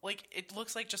know. It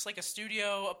looks like just a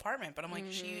studio apartment. But I'm like,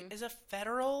 she is a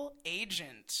federal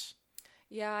agent.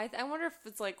 Yeah, I wonder if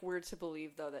it's weird to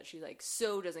believe though that she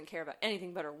so doesn't care about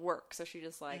anything but her work. So she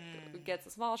just gets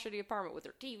a small shitty apartment with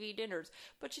her TV dinners.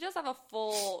 But she does have a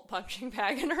full punching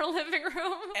bag in her living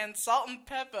room and salt and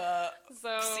pepper.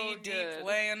 So CD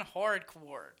playing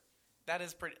hardcore. That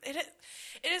is pretty. It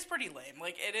is pretty lame.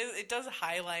 It does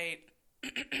highlight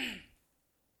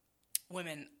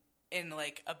women in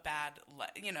a bad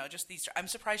just these. I'm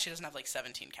surprised she doesn't have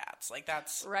 17 cats.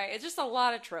 That's right. It's just a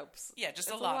lot of tropes. Yeah, just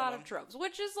it's a lot of tropes,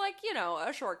 which is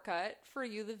a shortcut for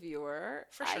you, the viewer.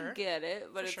 For sure, I get it,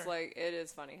 but for it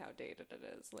is funny how dated it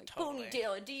is. Totally.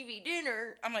 Ponytail and TV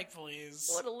dinner. I'm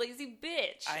please. What a lazy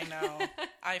bitch. I know.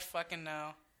 I fucking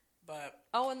know. But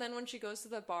and then when she goes to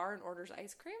the bar and orders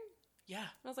ice cream. Yeah. And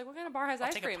I was like, what kind of bar has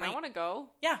ice cream? I want to go.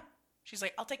 Yeah. She's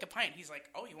like, I'll take a pint. He's like,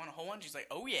 oh, you want a whole one? She's like,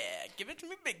 oh, yeah. Give it to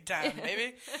me big time,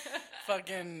 baby.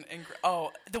 Fucking...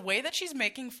 the way that she's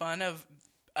making fun of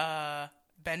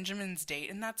Benjamin's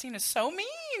date in that scene is so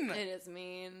mean. It is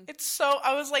mean. It's so...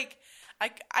 I was like...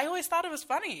 I always thought it was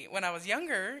funny when I was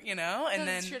younger, and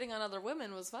then... shitting on other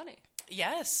women was funny.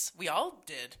 Yes, we all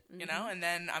did, and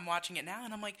then I'm watching it now,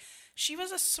 and I'm like, she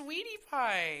was a sweetie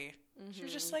pie. She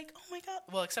was just like, oh my god.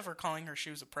 Well, except for calling her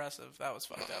shoes oppressive. That was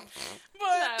fucked up. But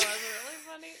that was really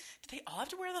funny. Did they all have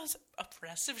to wear those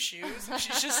oppressive shoes? And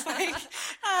she's just like,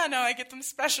 no, I get them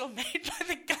special made by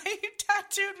the guy who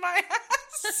tattooed my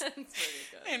ass. That's pretty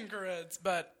good. In grids.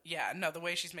 But yeah, no, the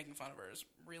way she's making fun of her is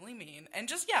really mean. And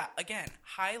just, again,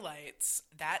 highlights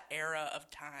that era of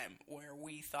time where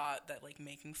we thought that,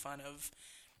 making fun of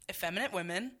effeminate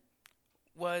women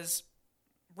was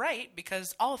right,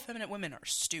 because all effeminate women are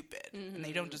stupid and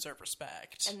they don't deserve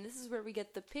respect. And this is where we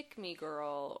get the pick-me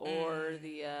girl or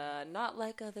the not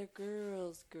like other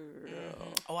girls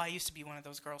girl. Oh, I used to be one of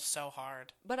those girls so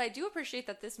hard. But I do appreciate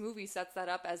that this movie sets that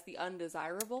up as the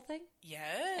undesirable thing.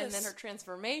 Yes. And then her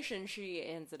transformation, she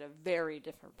ends at a very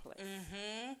different place.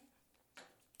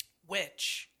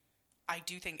 Which I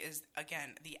do think is,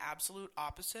 again, the absolute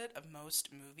opposite of most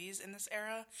movies in this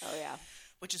era. Oh, yeah.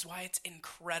 Which is why it's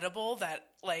incredible that,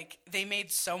 like, they made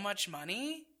so much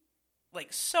money,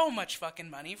 like, so much fucking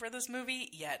money for this movie,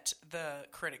 yet the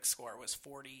critic score was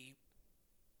 41%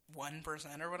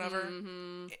 or whatever.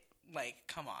 Mm-hmm. Like,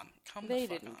 come on. They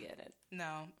didn't get it.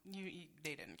 No,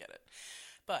 they didn't get it.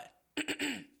 But,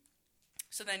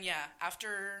 so then, yeah,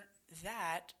 after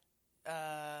that,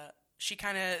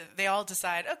 they all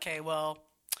decide, okay, well,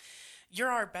 you're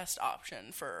our best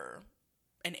option for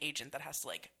an agent that has to,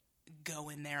 like, go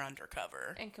in there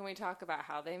undercover. And can we talk about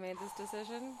how they made this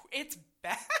decision? It's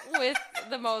bad. With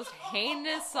the most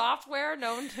heinous software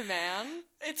known to man.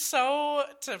 It's so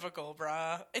typical,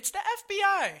 bruh. It's the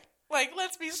FBI. Like,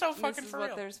 let's be so fucking for real.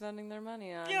 This is what they're spending their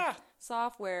money on. Yeah.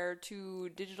 Software to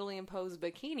digitally impose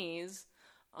bikinis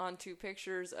onto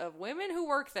pictures of women who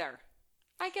work there.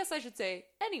 I guess I should say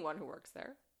anyone who works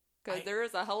there. Because there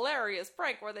is a hilarious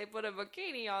prank where they put a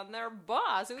bikini on their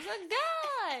boss, who's a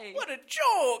guy. What a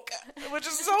joke! Which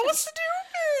is so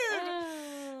stupid!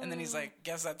 And then he's like,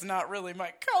 guess that's not really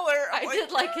my color. I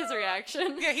did like his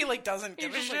reaction. Yeah, he, like, doesn't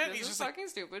give a shit. Like, this he's is just fucking like,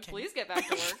 stupid. Please get back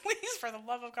to work. Please, for the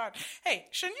love of God. Hey,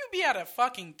 shouldn't you be at a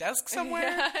fucking desk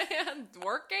somewhere? Yeah,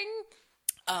 working?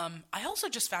 I also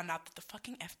just found out that the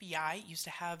fucking FBI used to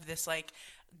have this, like,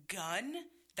 gun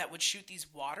that would shoot these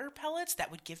water pellets that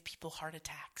would give people heart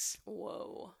attacks.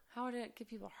 Whoa. How would it give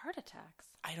people heart attacks?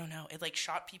 I don't know. It, like,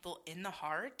 shot people in the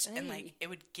heart, and, like, it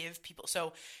would give people...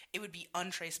 So, it would be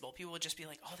untraceable. People would just be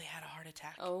like, oh, they had a heart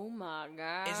attack. Oh, my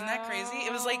God. Isn't that crazy?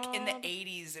 It was, like, in the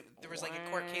 80s, there was, like, a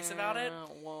court case about it.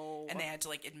 Whoa. And they had to,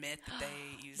 like, admit that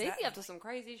they used that. They'd be up to some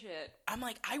crazy shit. I'm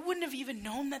like, I wouldn't have even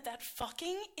known that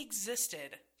fucking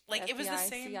existed. Like, FBI, it was the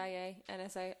same... CIA,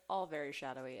 NSA, all very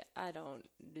shadowy. I don't...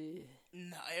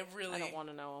 No, it really... I don't want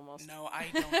to know almost. No, I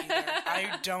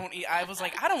don't either. I was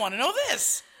like, I don't want to know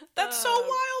this. That's so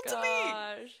wild to me.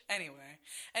 Anyway,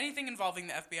 anything involving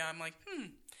the FBI, I'm like,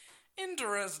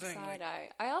 interesting.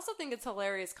 Side-eye. I also think it's a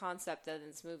hilarious concept that in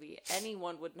this movie,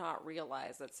 anyone would not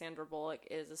realize that Sandra Bullock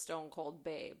is a stone-cold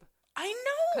babe. I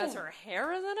know. Because her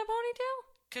hair is in a ponytail?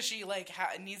 Because she, like,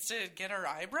 needs to get her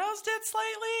eyebrows did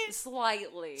slightly?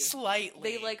 Slightly.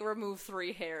 They, like, remove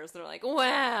 3 hairs. They're like,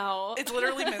 wow. It's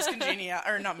literally Miss Congeniality.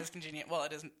 Or not Miss Congeniality. Well,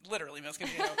 it is literally Miss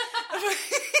Congeniality.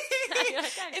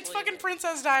 It's fucking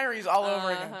Princess Diaries all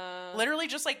over again. Literally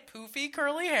just, like, poofy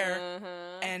curly hair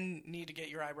and need to get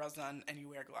your eyebrows done and you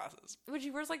wear glasses. But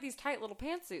she wears, like, these tight little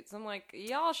pantsuits. I'm like,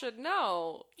 y'all should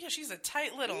know. Yeah, she's a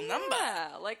tight little number.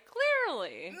 Yeah, like,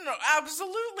 clearly. No,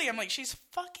 absolutely. I'm like, she's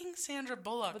fucking Sandra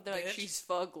Bullock, But they're bitch. like, she's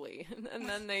fugly. And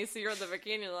then they see her in the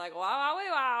bikini, they're like,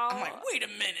 wow. I'm like, wait a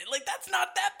minute. Like, that's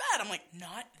not that bad. I'm like,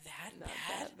 not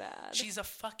that bad. She's a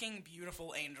fucking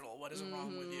beautiful angel. What is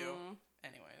wrong with you?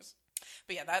 Anyways.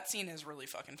 But yeah, that scene is really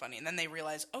fucking funny. And then they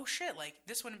realize, oh shit, like,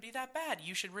 this wouldn't be that bad.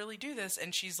 You should really do this.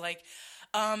 And she's like,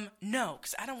 no,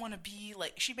 because I don't want to be,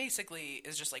 like, she basically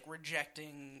is just, like,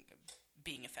 rejecting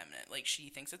being effeminate. Like, she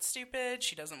thinks it's stupid.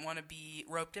 She doesn't want to be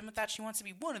roped in with that. She wants to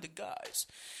be one of the guys.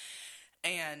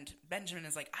 And Benjamin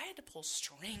is like, I had to pull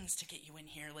strings to get you in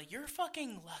here. Like, you're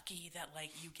fucking lucky that,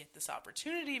 like, you get this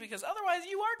opportunity because otherwise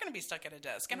you are going to be stuck at a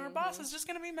desk and our boss is just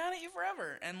going to be mad at you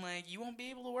forever. And, like, you won't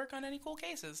be able to work on any cool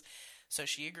cases. So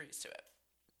she agrees to it.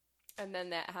 And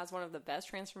then that has one of the best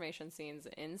transformation scenes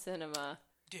in cinema.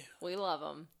 Dude. We love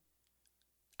them.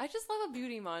 I just love a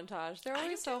beauty montage. They're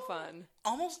always so fun.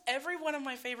 Almost every one of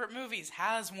my favorite movies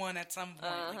has one at some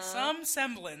point. Like, some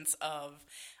semblance of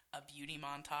a beauty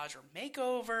montage or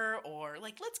makeover or,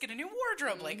 like, let's get a new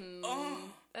wardrobe. Like, oh.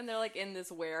 And they're, like, in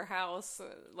this warehouse,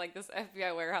 like this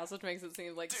FBI warehouse, which makes it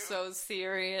seem, like, so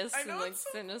serious and, like,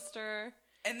 sinister.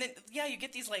 And then, yeah, you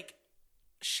get these, like,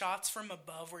 shots from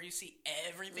above where you see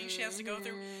everything she has to go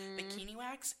through. Bikini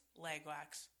wax, leg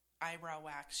wax, eyebrow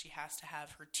wax. She has to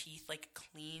have her teeth, like,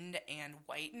 cleaned and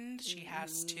whitened. She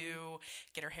has to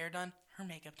get her hair done, her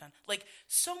makeup done. Like,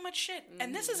 so much shit.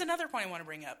 And this is another point I want to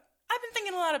bring up. I've been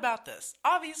thinking a lot about this.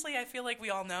 Obviously, I feel like we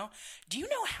all know. Do you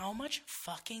know how much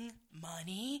fucking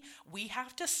money we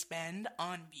have to spend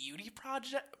on beauty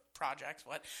products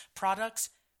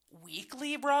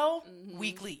weekly, bro?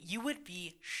 Weekly. You would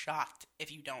be shocked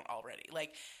if you don't already.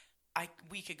 Like,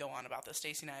 we could go on about this.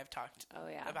 Stacey and I have talked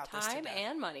about this time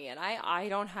and money. And I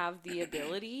don't have the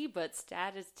ability, but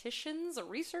statisticians or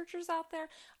researchers out there,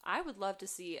 I would love to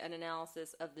see an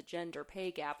analysis of the gender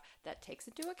pay gap that takes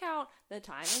into account the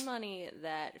time and money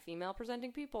that female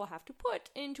presenting people have to put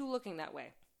into looking that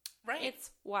way. Right.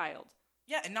 It's wild.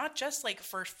 Yeah, and not just, like,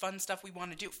 for fun stuff we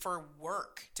want to do, for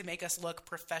work, to make us look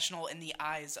professional in the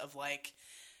eyes of, like,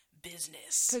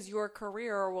 business. Because your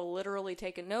career will literally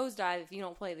take a nosedive if you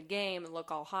don't play the game and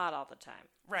look all hot all the time.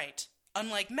 Right.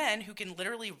 Unlike men who can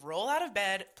literally roll out of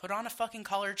bed, put on a fucking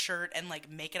collared shirt, and, like,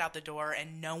 make it out the door,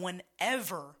 and no one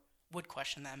ever would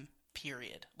question them,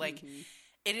 period. Like,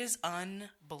 it is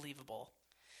unbelievable.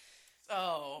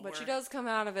 Oh, but she does come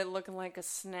out of it looking like a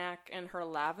snack in her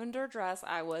lavender dress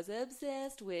I was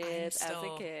obsessed with as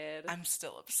a kid. I'm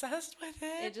still obsessed with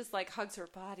it. It just, like, hugs her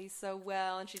body so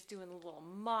well, and she's doing a little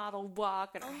model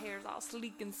walk, and her hair's all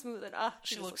sleek and smooth, and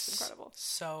she just looks incredible.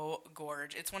 So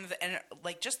gorgeous. It's one of the, and,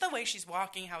 like, just the way she's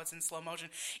walking, how it's in slow motion.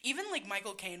 Even, like,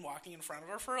 Michael Caine walking in front of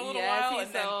her for a little while.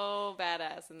 He's so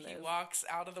badass in this. He walks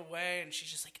out of the way, and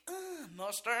she's just like,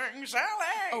 Mustang Sally!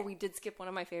 Oh, we did skip one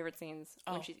of my favorite scenes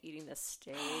when she's eating the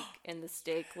steak, and the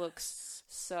steak looks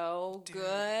so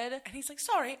good. And he's like,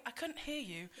 sorry, I couldn't hear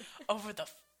you over the...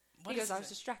 He goes, I was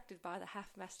distracted by the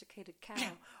half-masticated cow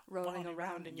rolling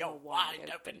around in your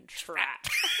wide-open trap.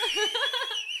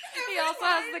 He also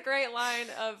has the great line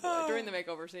of, during the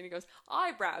makeover scene, he goes,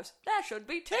 eyebrows, there should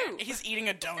be two. He's eating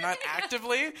a donut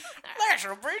actively. There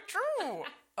should be two.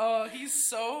 Oh, he's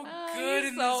so good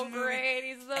in this movie. He's so great.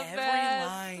 He's the best. Every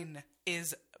line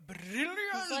is brilliant.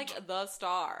 He's like the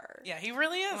star. Yeah, he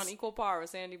really is. On equal par with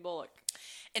Sandy Bullock.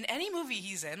 In any movie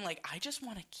he's in, like, I just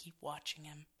want to keep watching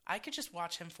him. I could just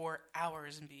watch him for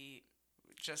hours and be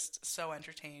just so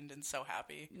entertained and so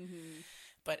happy. Mm-hmm.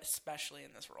 But especially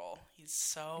in this role. He's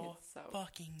so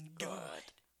fucking good.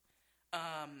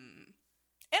 And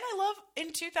I love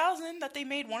in 2000 that they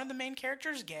made one of the main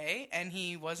characters gay, and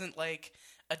he wasn't, like,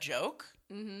 a joke,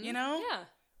 you know? Yeah.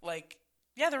 Like,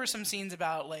 yeah, there were some scenes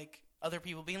about, like, other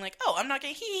people being like, oh, I'm not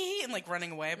gay, hee, and, like,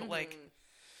 running away, but, like,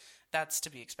 that's to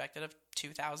be expected of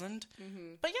 2000.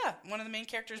 But, yeah, one of the main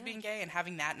characters being gay and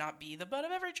having that not be the butt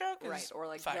of every joke is right, or,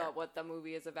 like, fire. what the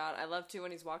movie is about. I love, too,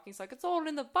 when he's walking, he's like, it's all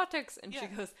in the buttocks, and she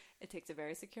goes, it takes a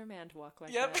very secure man to walk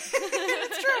like that.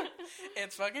 It's true.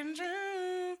 It's fucking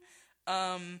true.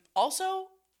 Also,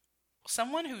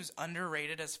 someone who's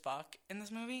underrated as fuck in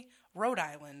this movie, Rhode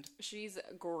Island. She's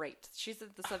great. She's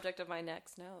the subject of my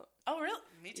next note. Oh, really?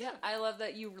 Me too. Yeah, I love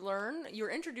that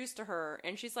you're introduced to her,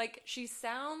 and she's like, she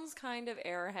sounds kind of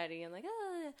airheady and like,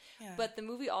 but the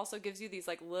movie also gives you these,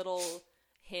 like, little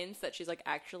hints that she's, like,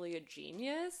 actually a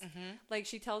genius. Like,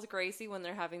 she tells Gracie when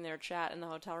they're having their chat in the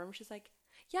hotel room, she's like,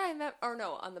 yeah,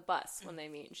 on the bus when they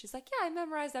meet. And she's like, yeah, I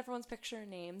memorized everyone's picture and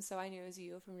name, so I knew it was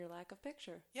you from your lack of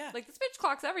picture. Yeah. Like, this bitch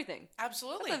clocks everything.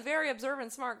 Absolutely. That's a very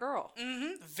observant, smart girl.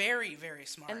 Very, very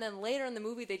smart. And then later in the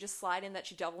movie, they just slide in that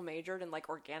she double majored in, like,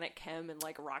 organic chem and,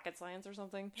 like, rocket science or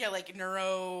something. Yeah, like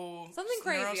something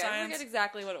crazy. Neuroscience. I forget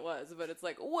exactly what it was, but it's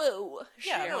like, whoa,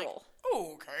 yeah, Cheryl. Like,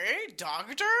 okay,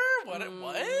 doctor? What?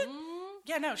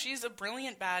 Yeah, no, she's a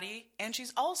brilliant baddie, and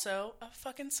she's also a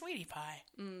fucking sweetie pie.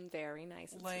 Very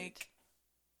nice and like, sweet.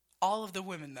 All of the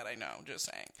women that I know,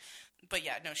 just saying. But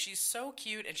yeah, no, she's so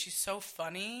cute, and she's so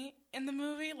funny in the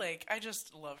movie. Like, I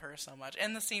just love her so much.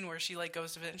 And the scene where she, like,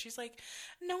 goes to it, and she's like,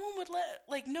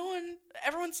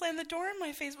 everyone slammed the door in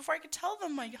my face before I could tell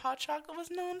them my hot chocolate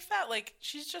was non-fat. Like,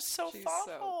 she's just so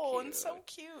thoughtful and so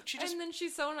cute. And then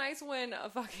she's so nice when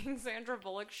fucking Sandra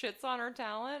Bullock shits on her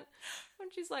talent.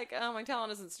 When she's like, oh, my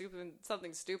talent isn't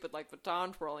something stupid like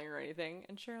baton twirling or anything.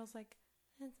 And Cheryl's like,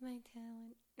 that's my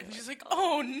talent. And she's like,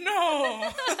 oh no.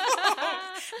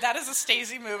 That is a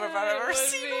Stacey move if I've ever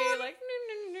seen one. Like,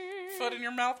 foot in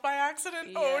your mouth by accident?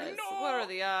 Yes. Oh no. What are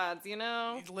the odds, you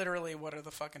know? Literally, what are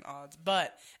the fucking odds?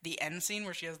 But the end scene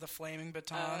where she has the flaming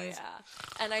batons. Oh,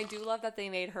 yeah. And I do love that they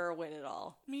made her win it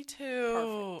all. Me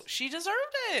too. Perfect. She deserved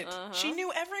it. She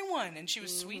knew everyone, and she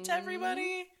was sweet to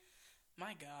everybody.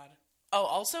 My God. Oh,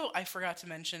 also, I forgot to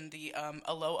mention the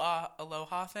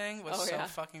aloha thing was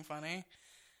fucking funny.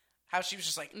 How she was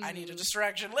just like, I need a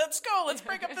distraction. Let's go. Let's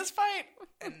break up this fight.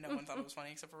 And no one thought it was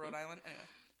funny except for Rhode Island. Anyway.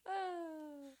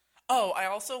 Oh, I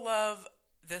also love,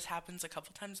 this happens a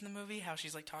couple times in the movie, how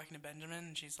she's like talking to Benjamin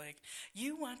and she's like,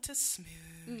 you want to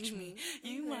smooch me.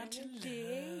 You want to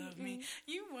love me.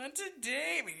 You want to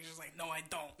date me. He's just like, no, I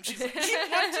don't. She's like, you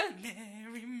want to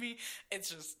marry me.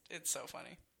 It's so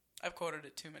funny. I've quoted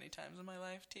it too many times in my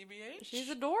life, TBH. She's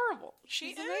adorable.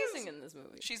 She's amazing in this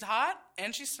movie. She's hot,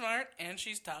 and she's smart, and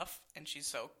she's tough, and she's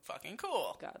so fucking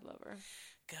cool. God love her.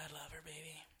 God love her,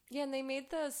 baby. Yeah, and they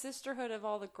made the sisterhood of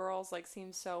all the girls, like,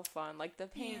 seem so fun. Like, the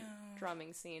paint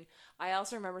drumming scene. I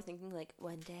also remember thinking, like,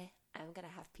 one day I'm going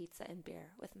to have pizza and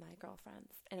beer with my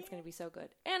girlfriends, and it's going to be so good.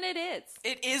 And it is.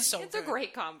 It is so good. It's a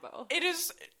great combo. It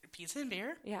is. Pizza and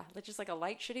beer? Yeah, just like a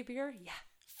light, shitty beer? Yeah.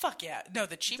 Fuck yeah. No,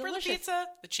 the cheaper the pizza,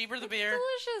 the cheaper the beer.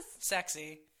 Delicious.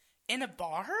 Sexy. In a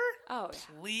bar? Oh, yeah.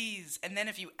 Please. And then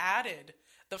if you added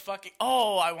the fucking...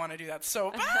 Oh, I want to do that so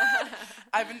bad.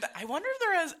 I wonder if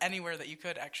there is anywhere that you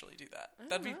could actually do that.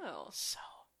 That'd be so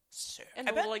sick. And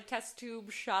the little, like, test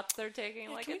tube shots they're taking.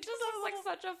 Like, it just looks like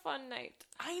such a fun night.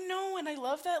 I know, and I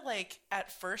love that, like,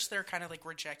 at first they're kind of, like,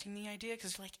 rejecting the idea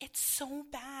because they're like, it's so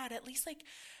bad. At least, like,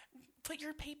 put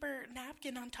your paper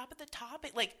napkin on top of the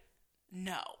topic. Like...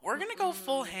 No, we're going to go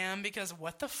full ham because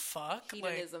what the fuck?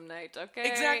 Hedonism night, okay?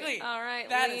 Exactly. All right,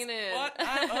 that lean is in. what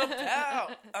I'm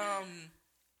about.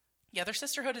 Yeah, their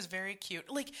sisterhood is very cute.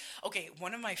 Like, okay,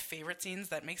 one of my favorite scenes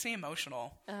that makes me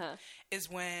emotional is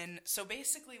when... So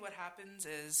basically what happens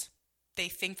is they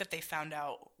think that they found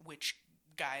out which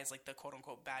guy is like the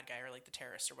quote-unquote bad guy or like the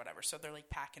terrorist or whatever. So they're like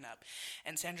packing up.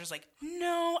 And Sandra's like,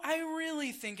 no, I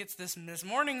really think it's this Miss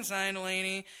Morningside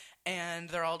lady. And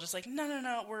they're all just like,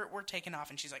 no, we're taking off.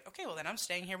 And she's like, okay, well then I'm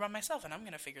staying here by myself and I'm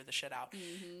going to figure this shit out.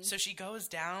 Mm-hmm. So she goes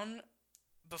down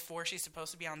before she's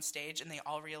supposed to be on stage and they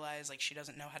all realize like she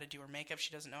doesn't know how to do her makeup.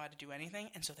 She doesn't know how to do anything.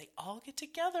 And so they all get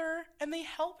together and they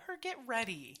help her get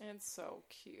ready. It's so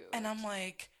cute. And I'm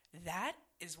like, that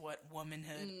is what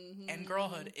womanhood and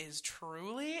girlhood is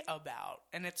truly about.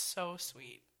 And it's so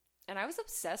sweet. And I was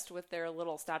obsessed with their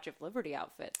little Statue of Liberty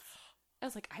outfits. I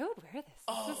was like, I would wear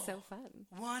this. This is so fun.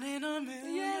 1 in a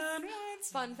million. Yes.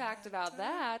 Fun fact about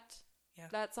that. Yeah.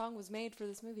 That song was made for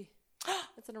this movie.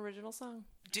 It's an original song.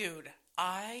 Dude,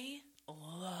 I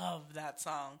love that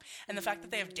song. And the fact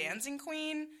that they have Dancing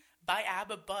Queen by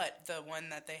ABBA, but the one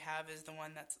that they have is the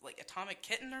one that's like Atomic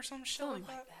Kitten or some shit like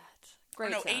that.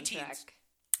 Great soundtrack.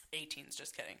 18's,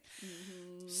 just kidding.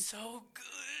 Mm-hmm. So good.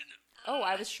 Oh,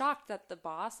 I was shocked that the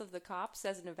boss of the cop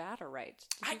says Nevada right.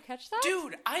 Did you catch that?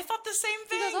 Dude, I thought the same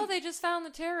thing. He goes, they just found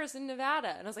the terrorists in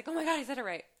Nevada. And I was like, oh my God, he said it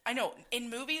right. I know. In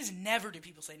movies, never do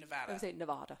people say Nevada. I would say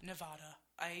Nevada.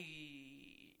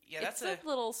 That's a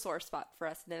little sore spot for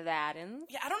us Nevadans.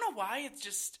 Yeah, I don't know why it's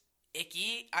just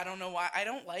icky. I don't know why. I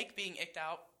don't like being icked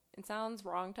out. It sounds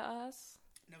wrong to us.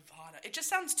 Nevada. It just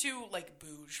sounds too, like,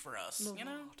 bouge for us, Nevada. You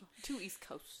know? Too East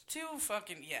Coast. Too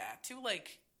fucking, too,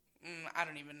 like... I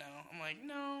don't even know. I'm like,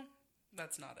 no,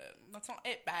 that's not it. That's not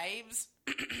it, babes.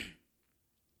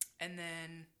 And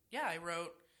then, I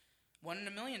wrote 1 in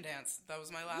a Million Dance. That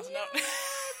was my last note.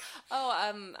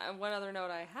 One other note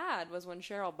I had was when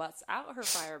Cheryl busts out her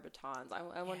fire batons.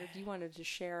 I wondered if you wanted to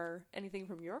share anything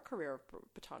from your career of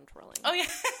baton twirling. Oh, yeah.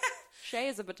 Shay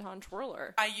is a baton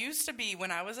twirler. I used to be, when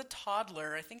I was a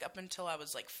toddler, I think up until I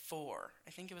was like 4.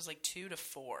 I think it was like 2 to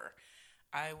 4.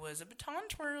 I was a baton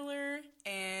twirler,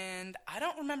 and I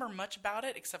don't remember much about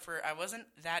it, except for I wasn't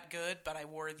that good, but I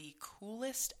wore the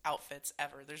coolest outfits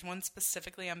ever. There's one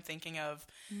specifically I'm thinking of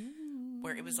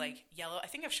where it was, like, yellow. I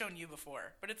think I've shown you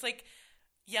before, but it's, like,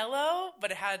 yellow,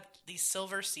 but it had these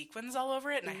silver sequins all over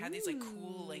it, and I had these, like,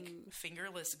 cool, like,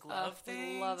 fingerless glove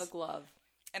things. Love a glove.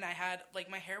 And I had, like,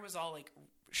 my hair was all, like,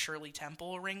 Shirley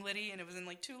Temple ringlety, and it was in,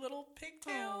 like, 2 little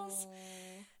pigtails.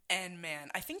 Aww. And man,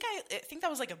 I think that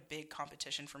was like a big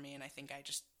competition for me, and I think I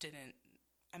just didn't.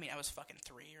 I mean, I was fucking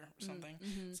 3 or something,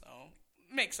 so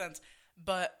makes sense.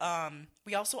 But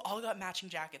we also all got matching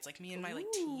jackets, like me and my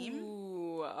like team.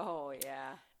 Ooh, oh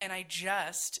yeah. And I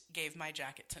just gave my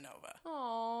jacket to Nova.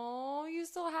 Oh, you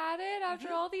still had it after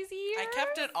all these years? I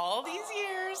kept it all these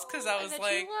years because I was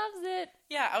like, she loves it.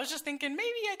 Yeah, I was just thinking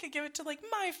maybe I could give it to like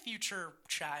my future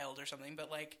child or something, but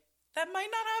like. That might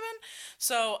not happen.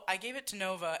 So I gave it to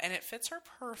Nova, and it fits her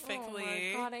perfectly.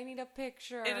 Oh my God, I need a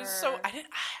picture. It is so. I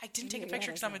didn't take a picture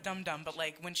because I'm a dum-dum, but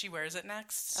like when she wears it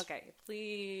next. Okay,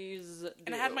 please.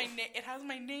 And it has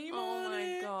my name on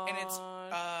it. Oh my God. And it's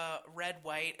red,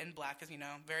 white, and black, as you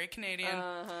know, very Canadian.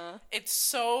 It's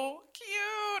so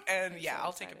cute, and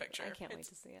I'll take a picture. I can't wait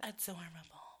to see it. It's adorable.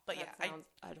 But that sounds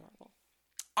adorable.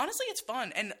 Honestly, it's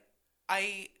fun, and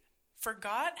I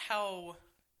forgot how.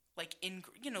 Like in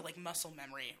like muscle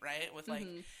memory, right? With like,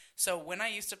 so when I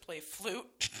used to play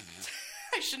flute,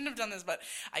 I shouldn't have done this, but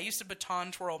I used to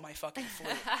baton twirl my fucking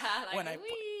flute when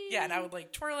and I would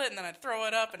like twirl it and then I'd throw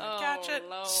it up and I'd catch it.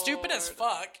 Lord. Stupid as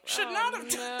fuck. Should not have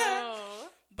done that.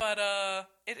 But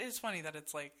it is funny that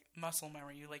it's like muscle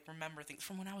memory. You like remember things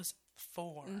from when I was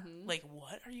 4. Like,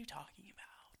 what are you talking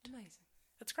about? Amazing.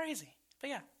 It's crazy.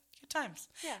 But yeah, good times.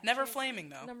 Yeah. Never flaming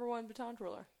though. Number 1 baton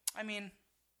twirler. I mean,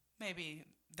 maybe.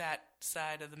 That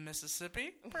side of the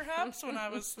Mississippi, perhaps, when I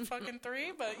was fucking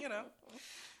 3, but,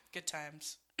 good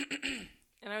times.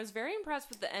 And I was very impressed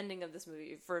with the ending of this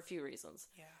movie for a few reasons.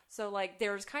 Yeah. So, like,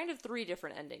 there's kind of 3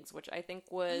 different endings, which I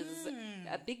think was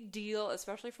a big deal,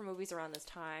 especially for movies around this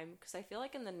time, because I feel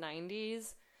like in the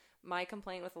 90s, my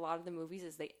complaint with a lot of the movies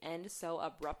is they end so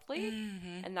abruptly,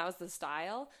 and that was the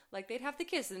style. Like, they'd have the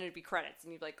kiss, and it'd be credits,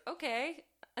 and you'd be like, okay,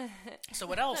 So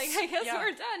what else? Like, I guess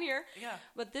we're done here. Yeah.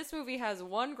 But this movie has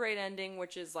one great ending,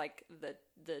 which is like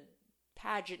the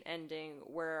pageant ending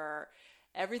where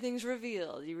everything's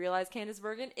revealed. You realize Candice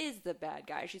Bergen is the bad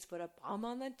guy. She's put a bomb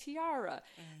on the tiara.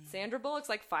 Sandra Bullock's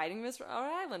like fighting Miss Rhode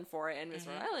Island for it, and Miss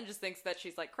Rhode Island just thinks that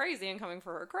she's like crazy and coming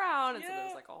for her crown, and so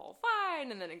there's like a whole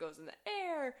fight, and then it goes in the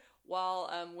air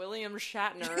while William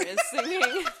Shatner is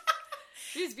singing.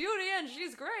 She's beauty and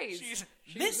she's grace. She's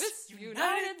Miss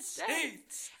United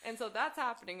States. And so that's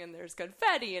happening, and there's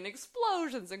confetti and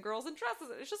explosions and girls in dresses.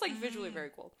 It's just like visually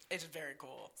very cool. It's very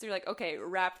cool. So you're like, okay,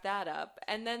 wrap that up.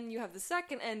 And then you have the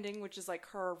second ending, which is like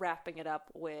her wrapping it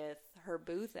up with her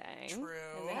boo thing. True.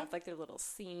 And they have like their little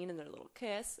scene and their little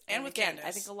kiss. And with again, Candace.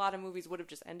 I think a lot of movies would have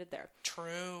just ended there.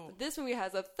 True. But this movie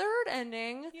has a third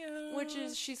ending, which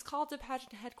is she's called to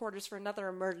pageant headquarters for another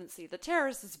emergency. The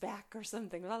terrorist is back or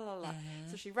something. La la la.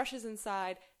 So she rushes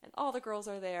inside, and all the girls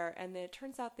are there, and then it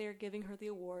turns out they're giving her the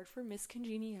award for Miss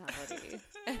Congeniality.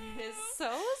 And it is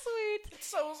so sweet. It's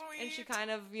so sweet. And she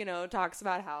kind of, talks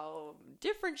about how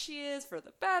different she is for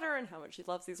the better and how much she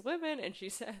loves these women. And she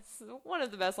says one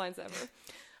of the best lines ever.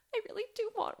 I really do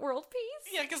want world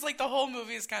peace. Yeah, because like the whole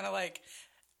movie is kind of like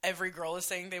every girl is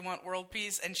saying they want world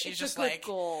peace, and she's just like,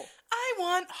 goal. I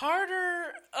want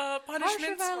harder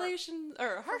punishments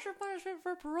harsher punishment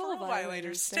for parole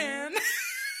violators, Stan.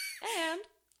 And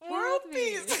world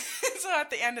peace. So at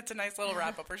the end, it's a nice little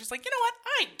wrap up where she's like, you know what?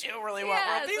 I do really want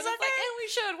world peace. And we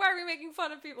should. Why are we making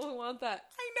fun of people who want that?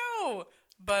 I know.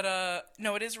 But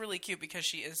no, it is really cute because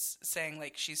she is saying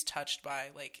like she's touched by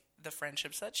like the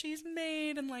friendships that she's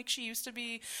made, and like she used to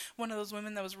be one of those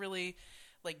women that was really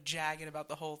like jagged about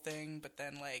the whole thing, but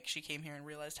then like she came here and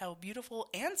realized how beautiful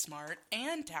and smart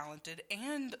and talented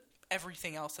and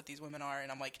everything else that these women are,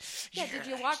 and I'm like, yeah. Did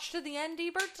you watch to the end,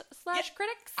 Ebert /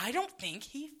 critics? I don't think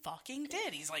he fucking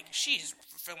did. He's like, she's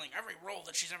fulfilling every role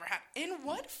that she's ever had. In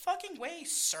what fucking way,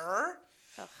 sir?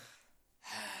 Ugh.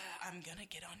 I'm gonna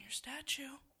get on your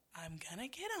statue. I'm gonna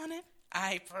get on it.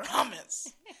 I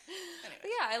promise. Anyway.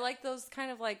 Yeah, I like those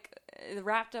kind of like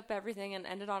wrapped up everything and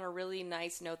ended on a really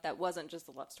nice note that wasn't just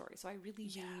a love story. So I really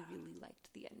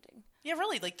liked the ending. Yeah,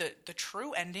 really. Like the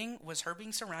true ending was her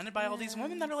being surrounded by all these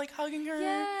women that are like hugging her.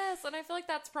 Yes, and I feel like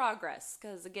that's progress.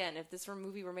 Because again, if this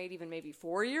movie were made even maybe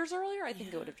 4 years earlier, I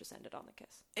think it would have just ended on the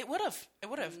kiss. It would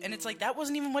have. And it's like that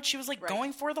wasn't even what she was like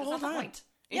going for the whole time. Point.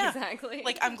 Yeah, exactly.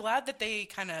 Like I'm glad that they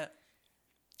kind of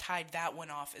tied that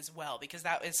one off as well, because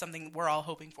that is something we're all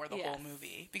hoping for the whole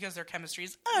movie, because their chemistry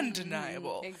is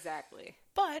undeniable. Exactly.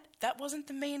 But that wasn't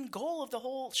the main goal of the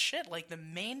whole shit. Like the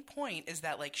main point is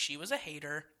that like she was a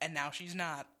hater and now she's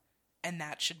not, and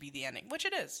that should be the ending, which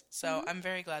it is. So I'm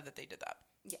very glad that they did that.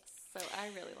 Yes. So I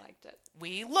really liked it.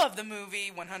 We love the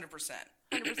movie 100%.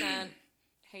 100%.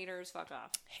 Haters, fuck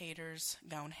off. Haters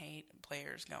gon' hate,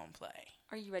 players gon' play.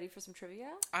 Are you ready for some trivia?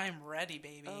 I'm ready,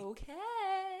 baby. Okay.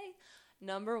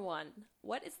 Number 1.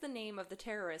 What is the name of the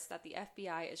terrorist that the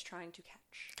FBI is trying to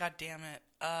catch? God damn it.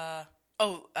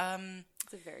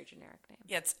 It's a very generic name.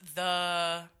 Yeah, it's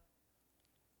the...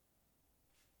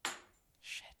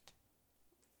 Shit.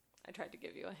 I tried to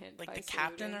give you a hint. Like the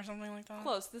captain or something like that?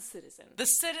 Close, the citizen. The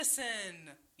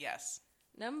citizen! Yes.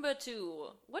 Number 2.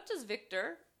 What does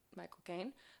Victor, Michael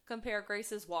Caine, compare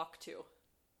Grace's walk to?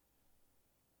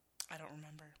 I don't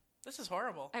remember. This is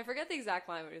horrible. I forget the exact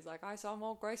line, but he's like, I saw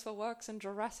more graceful works in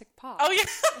Jurassic Park. Oh, yeah.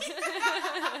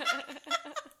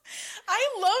 I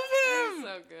love him.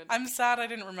 So good. I'm sad I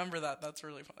didn't remember that. That's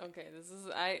really funny. Okay, this is...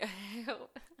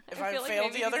 If I feel like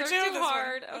failed maybe the other these two, are too this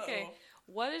hard. one. Okay.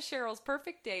 What is Cheryl's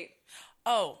perfect date?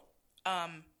 Oh,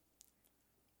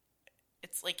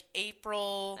 it's like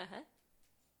April...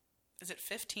 Is it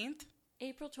 15th?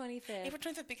 April 25th. April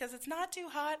 25th, because it's not too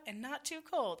hot and not too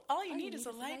cold. All you need is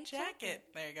a light jacket.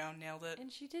 There you go. Nailed it.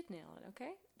 And she did nail it,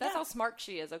 okay? That's how smart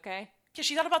she is, okay? Yeah,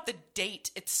 she thought about the date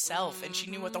itself, and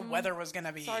she knew what the weather was going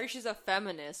to be. Sorry she's a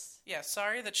feminist. Yeah,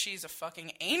 sorry that she's a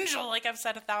fucking angel, like I've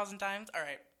said 1,000 times. All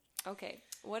right. Okay.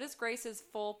 What is Grace's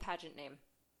full pageant name?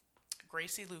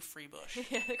 Gracie Lou Freebush.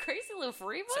 Gracie Lou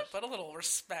Freebush? So put a little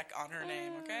respect on her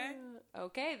name, okay?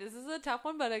 Okay, this is a tough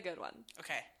one, but a good one.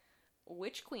 Okay.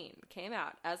 Which queen came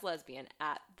out as lesbian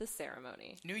at the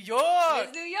ceremony? New York!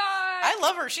 Miss New York! I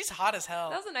love her. She's hot as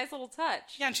hell. That was a nice little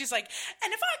touch. Yeah, and she's like,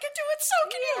 and if I can do it, so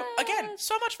can you! Again,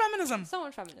 so much feminism. So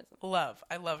much feminism. Love.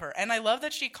 I love her. And I love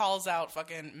that she calls out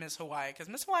fucking Miss Hawaii, because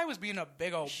Miss Hawaii was being a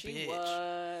big old bitch. She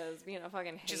was being a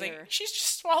fucking hater. She's like, she's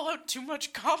just swallowed too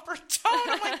much copper tone.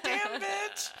 I'm like, damn,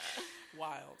 bitch.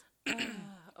 Wild.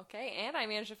 Okay, and I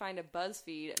managed to find a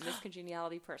BuzzFeed Miss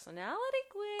Congeniality personality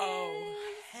quiz. Oh,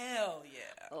 hell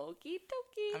yeah. Okie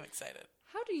dokie. I'm excited.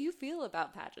 How do you feel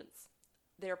about pageants?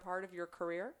 They're part of your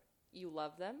career. You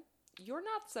love them. You're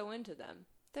not so into them.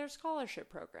 They're scholarship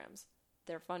programs.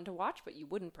 They're fun to watch, but you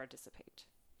wouldn't participate.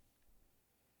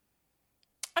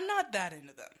 I'm not that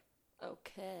into them.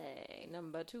 Okay,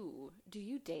 number 2. Do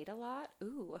you date a lot?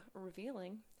 Ooh,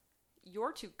 revealing.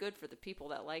 You're too good for the people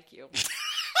that like you.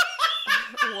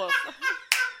 Woof.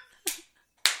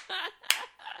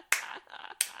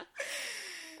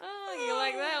 Oh, you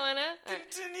like that one, huh?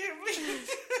 Continue, please.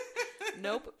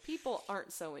 Nope, people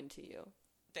aren't so into you.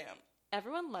 Damn.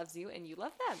 Everyone loves you and you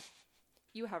love them.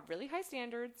 You have really high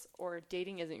standards, or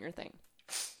dating isn't your thing.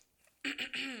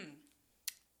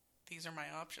 These are my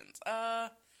options.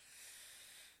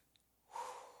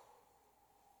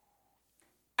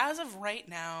 As of right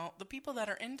now, the people that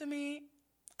are into me,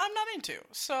 I'm not into.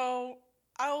 So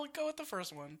I'll go with the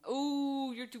first one.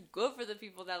 Ooh, you're too good for the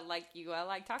people that like you. I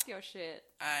like talk your shit.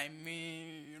 I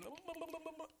mean...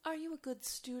 Are you a good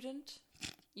student?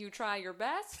 You try your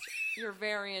best. You're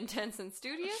very intense and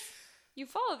studious. You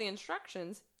follow the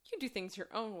instructions. You do things your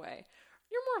own way.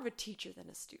 You're more of a teacher than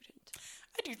a student.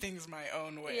 I do things my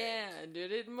own way. Yeah, I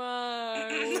did it my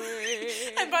way.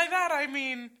 And by that I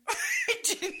mean I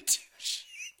didn't do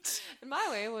shit. And my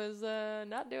way was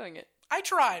not doing it. I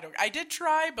tried. I did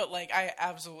try, but like I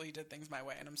absolutely did things my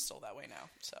way, and I'm still that way now.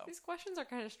 So These questions are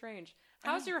kind of strange.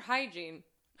 How's your hygiene?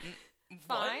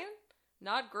 What? Fine.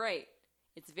 Not great.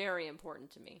 It's very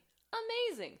important to me.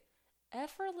 Amazing.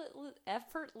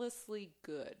 Effortlessly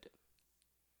good.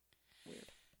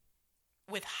 Weird.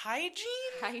 With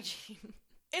hygiene? Hygiene.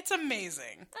 It's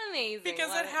amazing. Amazing. Because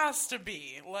Love it has to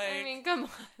be. Like, I mean, come on.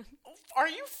 are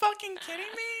you fucking kidding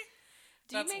me?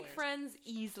 Do you That's make weird. friends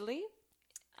easily?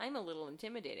 I'm a little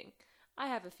intimidating. I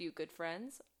have a few good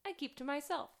friends. I keep to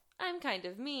myself. I'm kind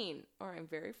of mean, or I'm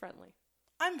very friendly.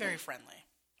 I'm very friendly.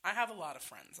 I have a lot of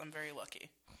friends. I'm very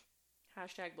lucky.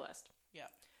 Hashtag blessed. Yeah.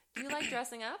 Do you like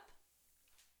dressing up?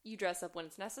 You dress up when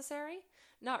it's necessary?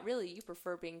 Not really. You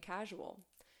prefer being casual.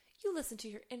 You listen to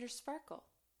your inner sparkle.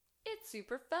 It's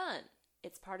super fun.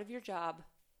 It's part of your job.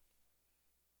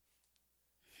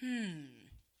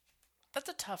 That's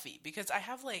a toughie, because I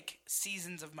have, like,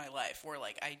 seasons of my life where,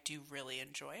 like, I do really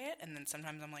enjoy it, and then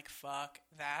sometimes I'm like, fuck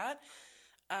that.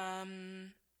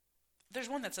 There's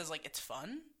one that says, like, it's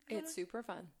fun. It's super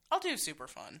fun. I'll do super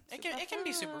fun. It can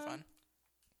be super fun.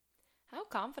 How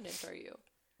confident are you?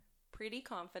 Pretty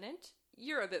confident.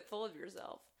 You're a bit full of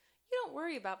yourself. You don't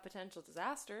worry about potential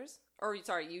disasters. Or,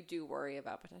 sorry, you do worry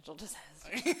about potential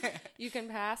disasters. You can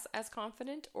pass as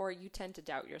confident, or you tend to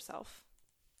doubt yourself.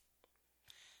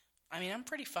 I mean, I'm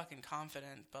pretty fucking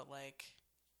confident, but, like,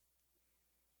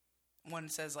 one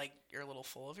says, like, you're a little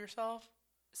full of yourself.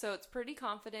 So it's pretty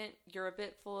confident, you're a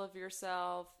bit full of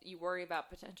yourself, you worry about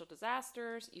potential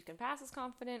disasters, you can pass as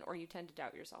confident, or you tend to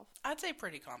doubt yourself. I'd say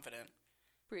pretty confident.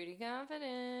 Pretty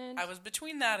confident. I was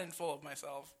between that and full of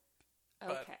myself.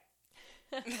 But...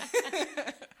 Okay.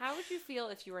 How would you feel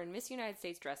if you were in Miss United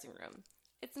States dressing room?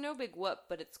 It's no big whoop,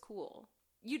 but it's cool.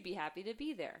 You'd be happy to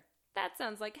be there. That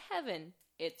sounds like heaven.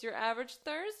 It's your average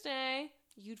Thursday.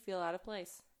 You'd feel out of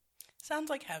place. Sounds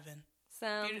like heaven.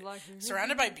 Sounds like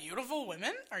Surrounded by beautiful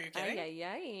women? Are you kidding? Ay, ay,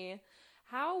 ay.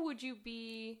 How would you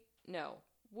be... No.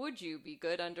 Would you be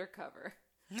good undercover?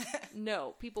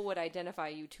 No. People would identify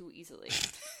you too easily.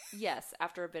 Yes,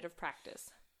 after a bit of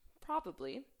practice.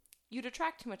 Probably. You'd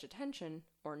attract too much attention.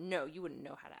 Or no, you wouldn't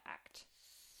know how to act.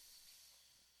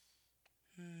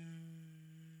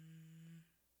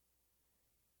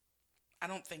 I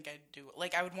don't think I'd do...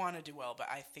 Like, I would want to do well, but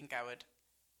I think I would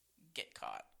get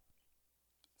caught.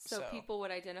 So people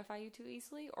would identify you too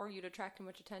easily, or you'd attract too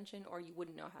much attention, or you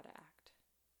wouldn't know how to act?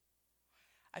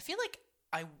 I feel like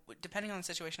depending on the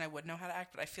situation, I would know how to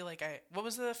act, but I feel like what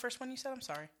was the first one you said? I'm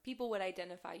sorry. People would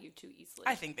identify you too easily.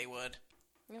 I think they would.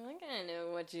 You're like, I know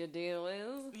what your deal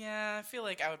is. Yeah, I feel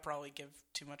like I would probably give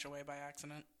too much away by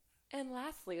accident. And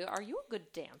lastly, are you a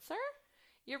good dancer?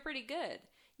 You're pretty good.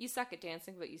 You suck at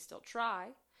dancing, but you still try.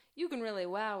 You can really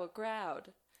wow a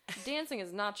crowd. Dancing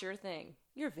is not your thing.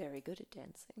 You're very good at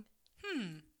dancing.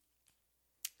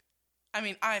 I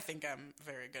mean, I think I'm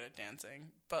very good at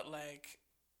dancing, but like...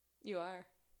 You are.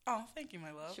 Oh, thank you,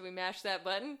 my love. Should we mash that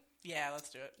button? Yeah, let's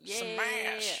do it. Yeah.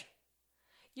 Smash!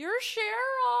 You're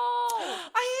Cheryl!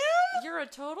 I am? You're a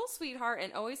total sweetheart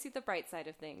and always see the bright side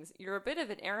of things. You're a bit of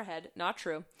an airhead. Not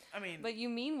true. I mean... But you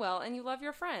mean well and you love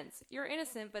your friends. You're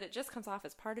innocent, but it just comes off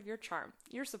as part of your charm.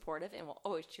 You're supportive and will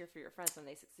always cheer for your friends when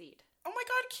they succeed. Oh my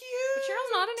god, cute! But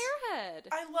Cheryl's not an airhead.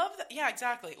 I love that. Yeah,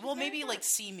 exactly. Well, maybe like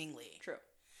seemingly. True.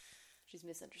 She's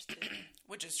misunderstood.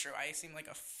 Which is true. I seem like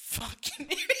a fucking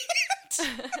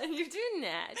idiot. You do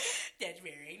not. That's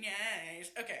very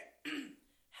nice. Okay.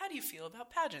 How do you feel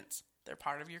about pageants? They're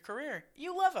part of your career.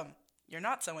 You love them. You're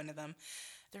not so into them.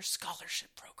 They're scholarship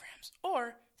programs.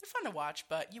 Or they're fun to watch,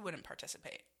 but you wouldn't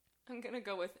participate. I'm going to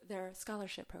go with their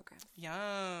scholarship programs.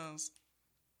 Yes.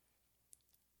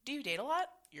 Do you date a lot?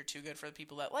 You're too good for the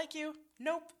people that like you.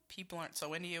 Nope. People aren't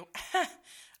so into you.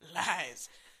 Lies.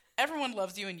 Everyone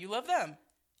loves you and you love them.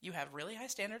 You have really high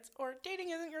standards, or dating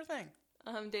isn't your thing.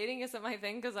 Dating isn't my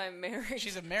thing because I'm married.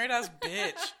 She's a married-ass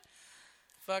bitch.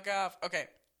 Fuck off. Okay.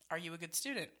 Are you a good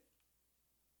student?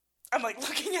 I'm like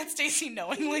looking at Stacy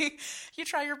knowingly. You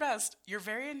try your best. You're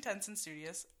very intense and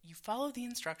studious. You follow the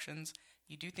instructions.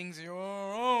 You do things your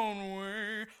own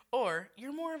way. Or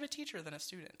you're more of a teacher than a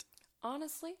student.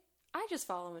 Honestly, I just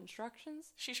follow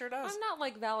instructions. She sure does. I'm not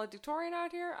like valedictorian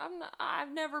out here.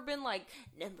 I've never been like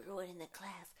number one in the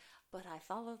class. But I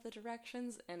follow the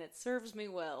directions and it serves me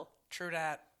well. True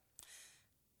dat.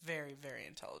 Very, very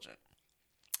intelligent.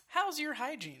 How's your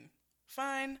hygiene?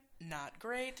 Fine, not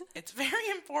great. It's very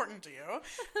important to you.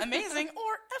 Amazing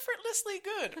or effortlessly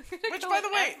good. Which, by the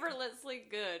way, effortlessly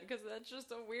good, because that's just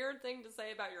a weird thing to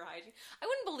say about your hygiene. I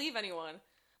wouldn't believe anyone.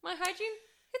 My hygiene,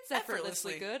 it's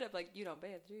effortlessly good. I'm like, you don't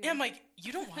bathe, do you? Yeah, I'm like,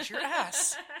 you don't wash your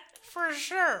ass. For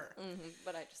sure. Mm-hmm,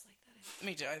 but I just like that.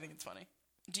 Me too. I think it's funny.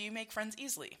 Do you make friends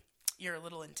easily? You're a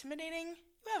little intimidating.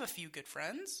 You have a few good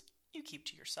friends. You keep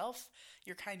to yourself.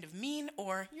 You're kind of mean,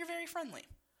 or you're very friendly.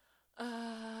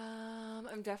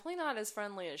 I'm definitely not as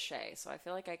friendly as Shay, so I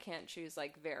feel like I can't choose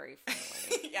like very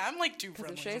friendly. Yeah, I'm like too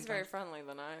friendly. If Shay's very friendly,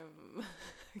 then I'm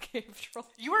cave troll.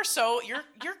 You are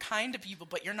you're kind to people,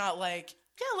 but you're not like,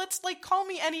 yeah, let's like call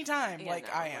me anytime, Yeah, like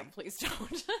no, I am. Like, please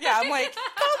don't. Yeah, I'm like,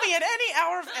 call me at any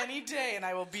hour of any day, and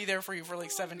I will be there for you for like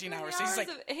 17 hours. So he's like,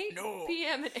 of 8 no.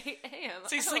 p.m. and 8 a.m.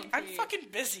 So he's like, I'm fucking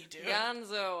busy, dude.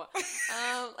 Gonzo.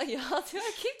 Y'all do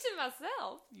I keep to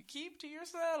myself. You keep to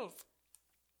yourself.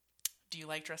 Do you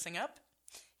like dressing up?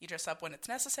 You dress up when it's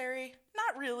necessary?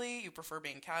 Not really. You prefer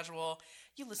being casual.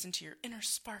 You listen to your inner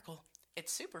sparkle.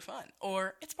 It's super fun.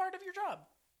 Or it's part of your job.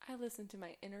 I listen to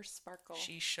my inner sparkle.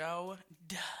 She show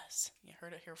does. You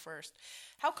heard it here first.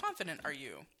 How confident are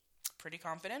you? Pretty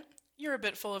confident. You're a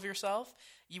bit full of yourself.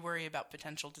 You worry about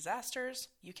potential disasters.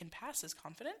 You can pass as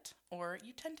confident. Or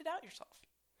you tend to doubt yourself.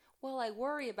 Well, I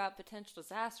worry about potential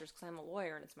disasters because I'm a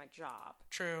lawyer and it's my job.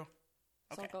 True.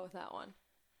 So I'll go with that one.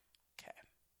 Okay.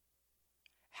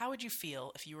 How would you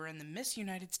feel if you were in the Miss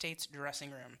United States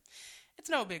dressing room? It's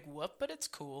no big whoop, but it's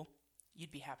cool. You'd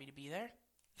be happy to be there.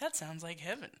 That sounds like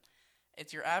heaven.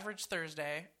 It's your average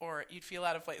Thursday, or you'd feel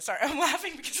out of place. Sorry, I'm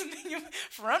laughing because I'm thinking of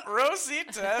front row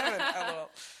seat to heaven.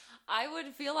 LOL. I would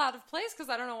feel out of place because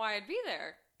I don't know why I'd be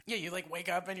there. Yeah, you like wake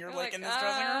up and you're like in this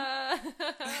dressing room.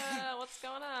 What's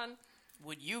going on?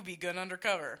 Would you be good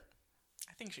undercover?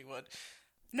 I think she would.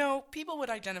 No, people would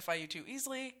identify you too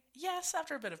easily. Yes,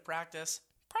 after a bit of practice.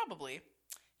 Probably.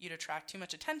 You'd attract too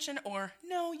much attention, or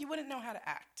no, you wouldn't know how to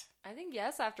act. I think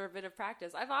yes, after a bit of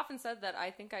practice. I've often said that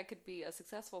I think I could be a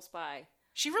successful spy.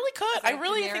 She really could. I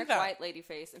really think that. White lady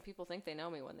face, and people think they know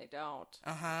me when they don't.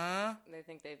 Uh-huh. They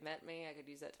think they've met me. I could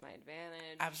use that to my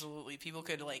advantage. Absolutely. People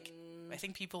could, like, I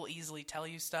think people easily tell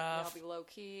you stuff. I'll be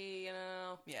low-key, you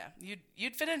know. Yeah.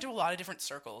 You'd fit into a lot of different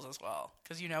circles as well.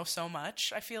 Because you know so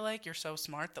much, I feel like. You're so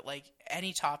smart that, like,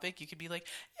 any topic, you could be like,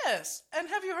 yes, and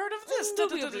have you heard of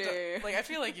this? Like, I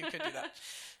feel like you could do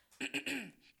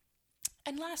that.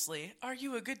 And lastly, are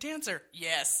you a good dancer?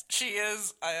 Yes, she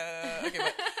is. Okay,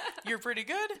 but you're pretty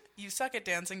good. You suck at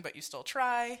dancing, but you still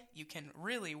try. You can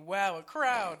really wow a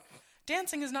crowd.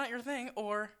 Dancing is not your thing,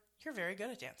 or you're very good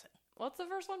at dancing. What's the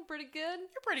first one? Pretty good?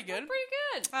 You're pretty good. I'm pretty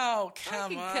good. Oh,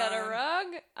 come on. I can cut a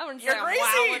rug. I wouldn't You're say crazy.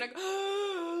 I'm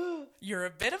wow. You're a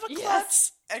bit of a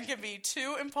klutz and can be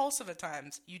too impulsive at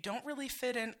times. You don't really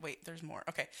fit in. Wait, there's more.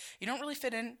 Okay. You don't really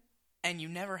fit in. And you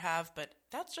never have, but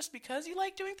that's just because you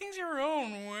like doing things your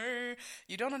own way.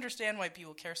 You don't understand why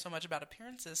people care so much about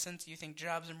appearances, since you think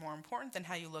jobs are more important than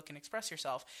how you look and express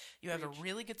yourself. You have a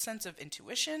really good sense of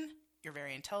intuition, you're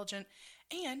very intelligent,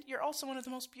 and you're also one of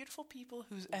the most beautiful people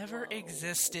who's ever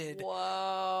existed.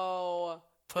 Whoa.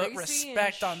 Put Gracie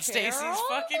respect on Cheryl? Stacy's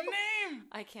fucking name.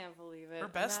 I can't believe it. We're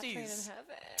besties. In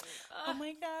heaven. Oh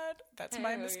my god. That's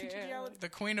my Miss Congeniality. Yeah. The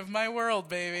queen of my world,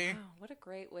 baby. Wow, what a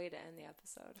great way to end the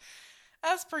episode.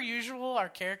 As per usual, our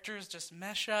characters just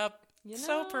mesh up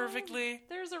so perfectly.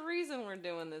 There's a reason we're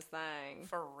doing this thing.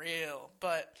 For real.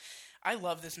 But I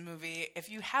love this movie.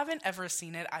 If you haven't ever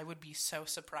seen it, I would be so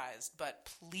surprised. But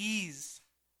please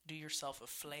do yourself a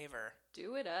flavor.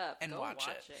 Do it up. And Go watch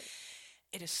it.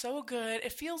 It is so good.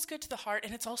 It feels good to the heart.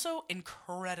 And it's also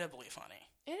incredibly funny.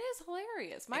 It is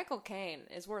hilarious. Michael Caine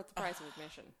is worth the price of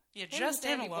admission. Yeah, Him just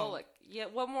and him Sandy alone. Bullock. Yeah,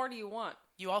 what more do you want?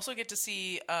 You also get to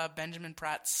see Benjamin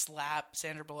Pratt slap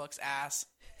Sandra Bullock's ass,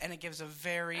 and it gives a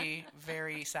very,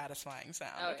 very satisfying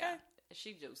sound. Oh, okay? yeah. Is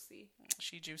she juicy?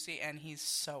 She juicy, and he's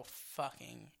so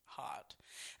fucking hot.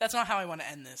 That's not how I want to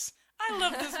end this. I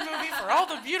love this movie for all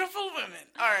the beautiful women.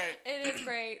 All right. It is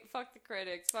great. Fuck the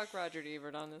critics. Fuck Roger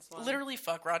Ebert on this one. Literally,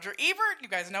 fuck Roger Ebert. You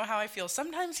guys know how I feel.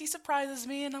 Sometimes he surprises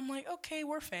me, and I'm like, okay,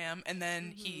 we're fam. And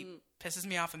then he pisses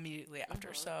me off immediately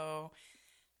after. So,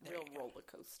 real roller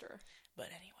coaster. But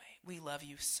anyway, we love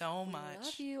you so much. We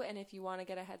love you. And if you want to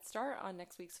get a head start on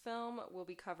next week's film, we'll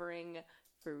be covering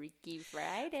Freaky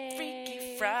Friday.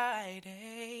 Freaky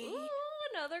Friday. Ooh,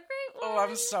 another great one. Oh,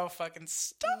 I'm so fucking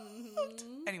stoked.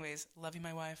 Anyways, love you,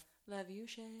 my wife. Love you,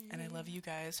 Shay. And I love you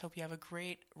guys. Hope you have a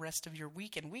great rest of your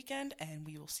week and weekend. And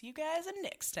we will see you guys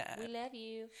next time. We love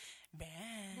you.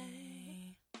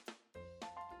 Bye.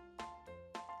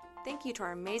 Thank you to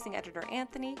our amazing editor,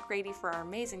 Anthony, Grady for our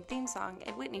amazing theme song,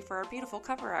 and Whitney for our beautiful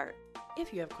cover art.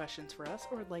 If you have questions for us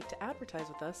or would like to advertise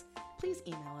with us, please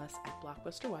email us at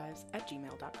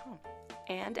blockbusterwives@gmail.com.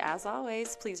 And as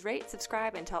always, please rate,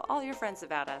 subscribe, and tell all your friends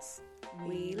about us.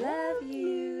 We love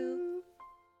you.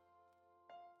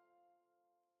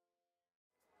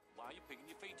 Why are you picking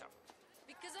your feet up?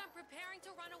 Because I'm preparing to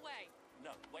run away.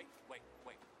 No, wait. What?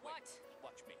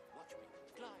 Watch me.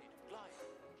 Glide.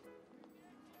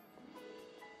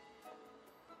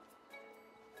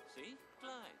 See?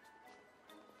 Glide.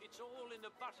 It's all in the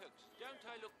buttocks. Don't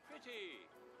I look pretty?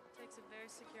 Takes a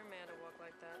very secure man to walk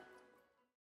like that.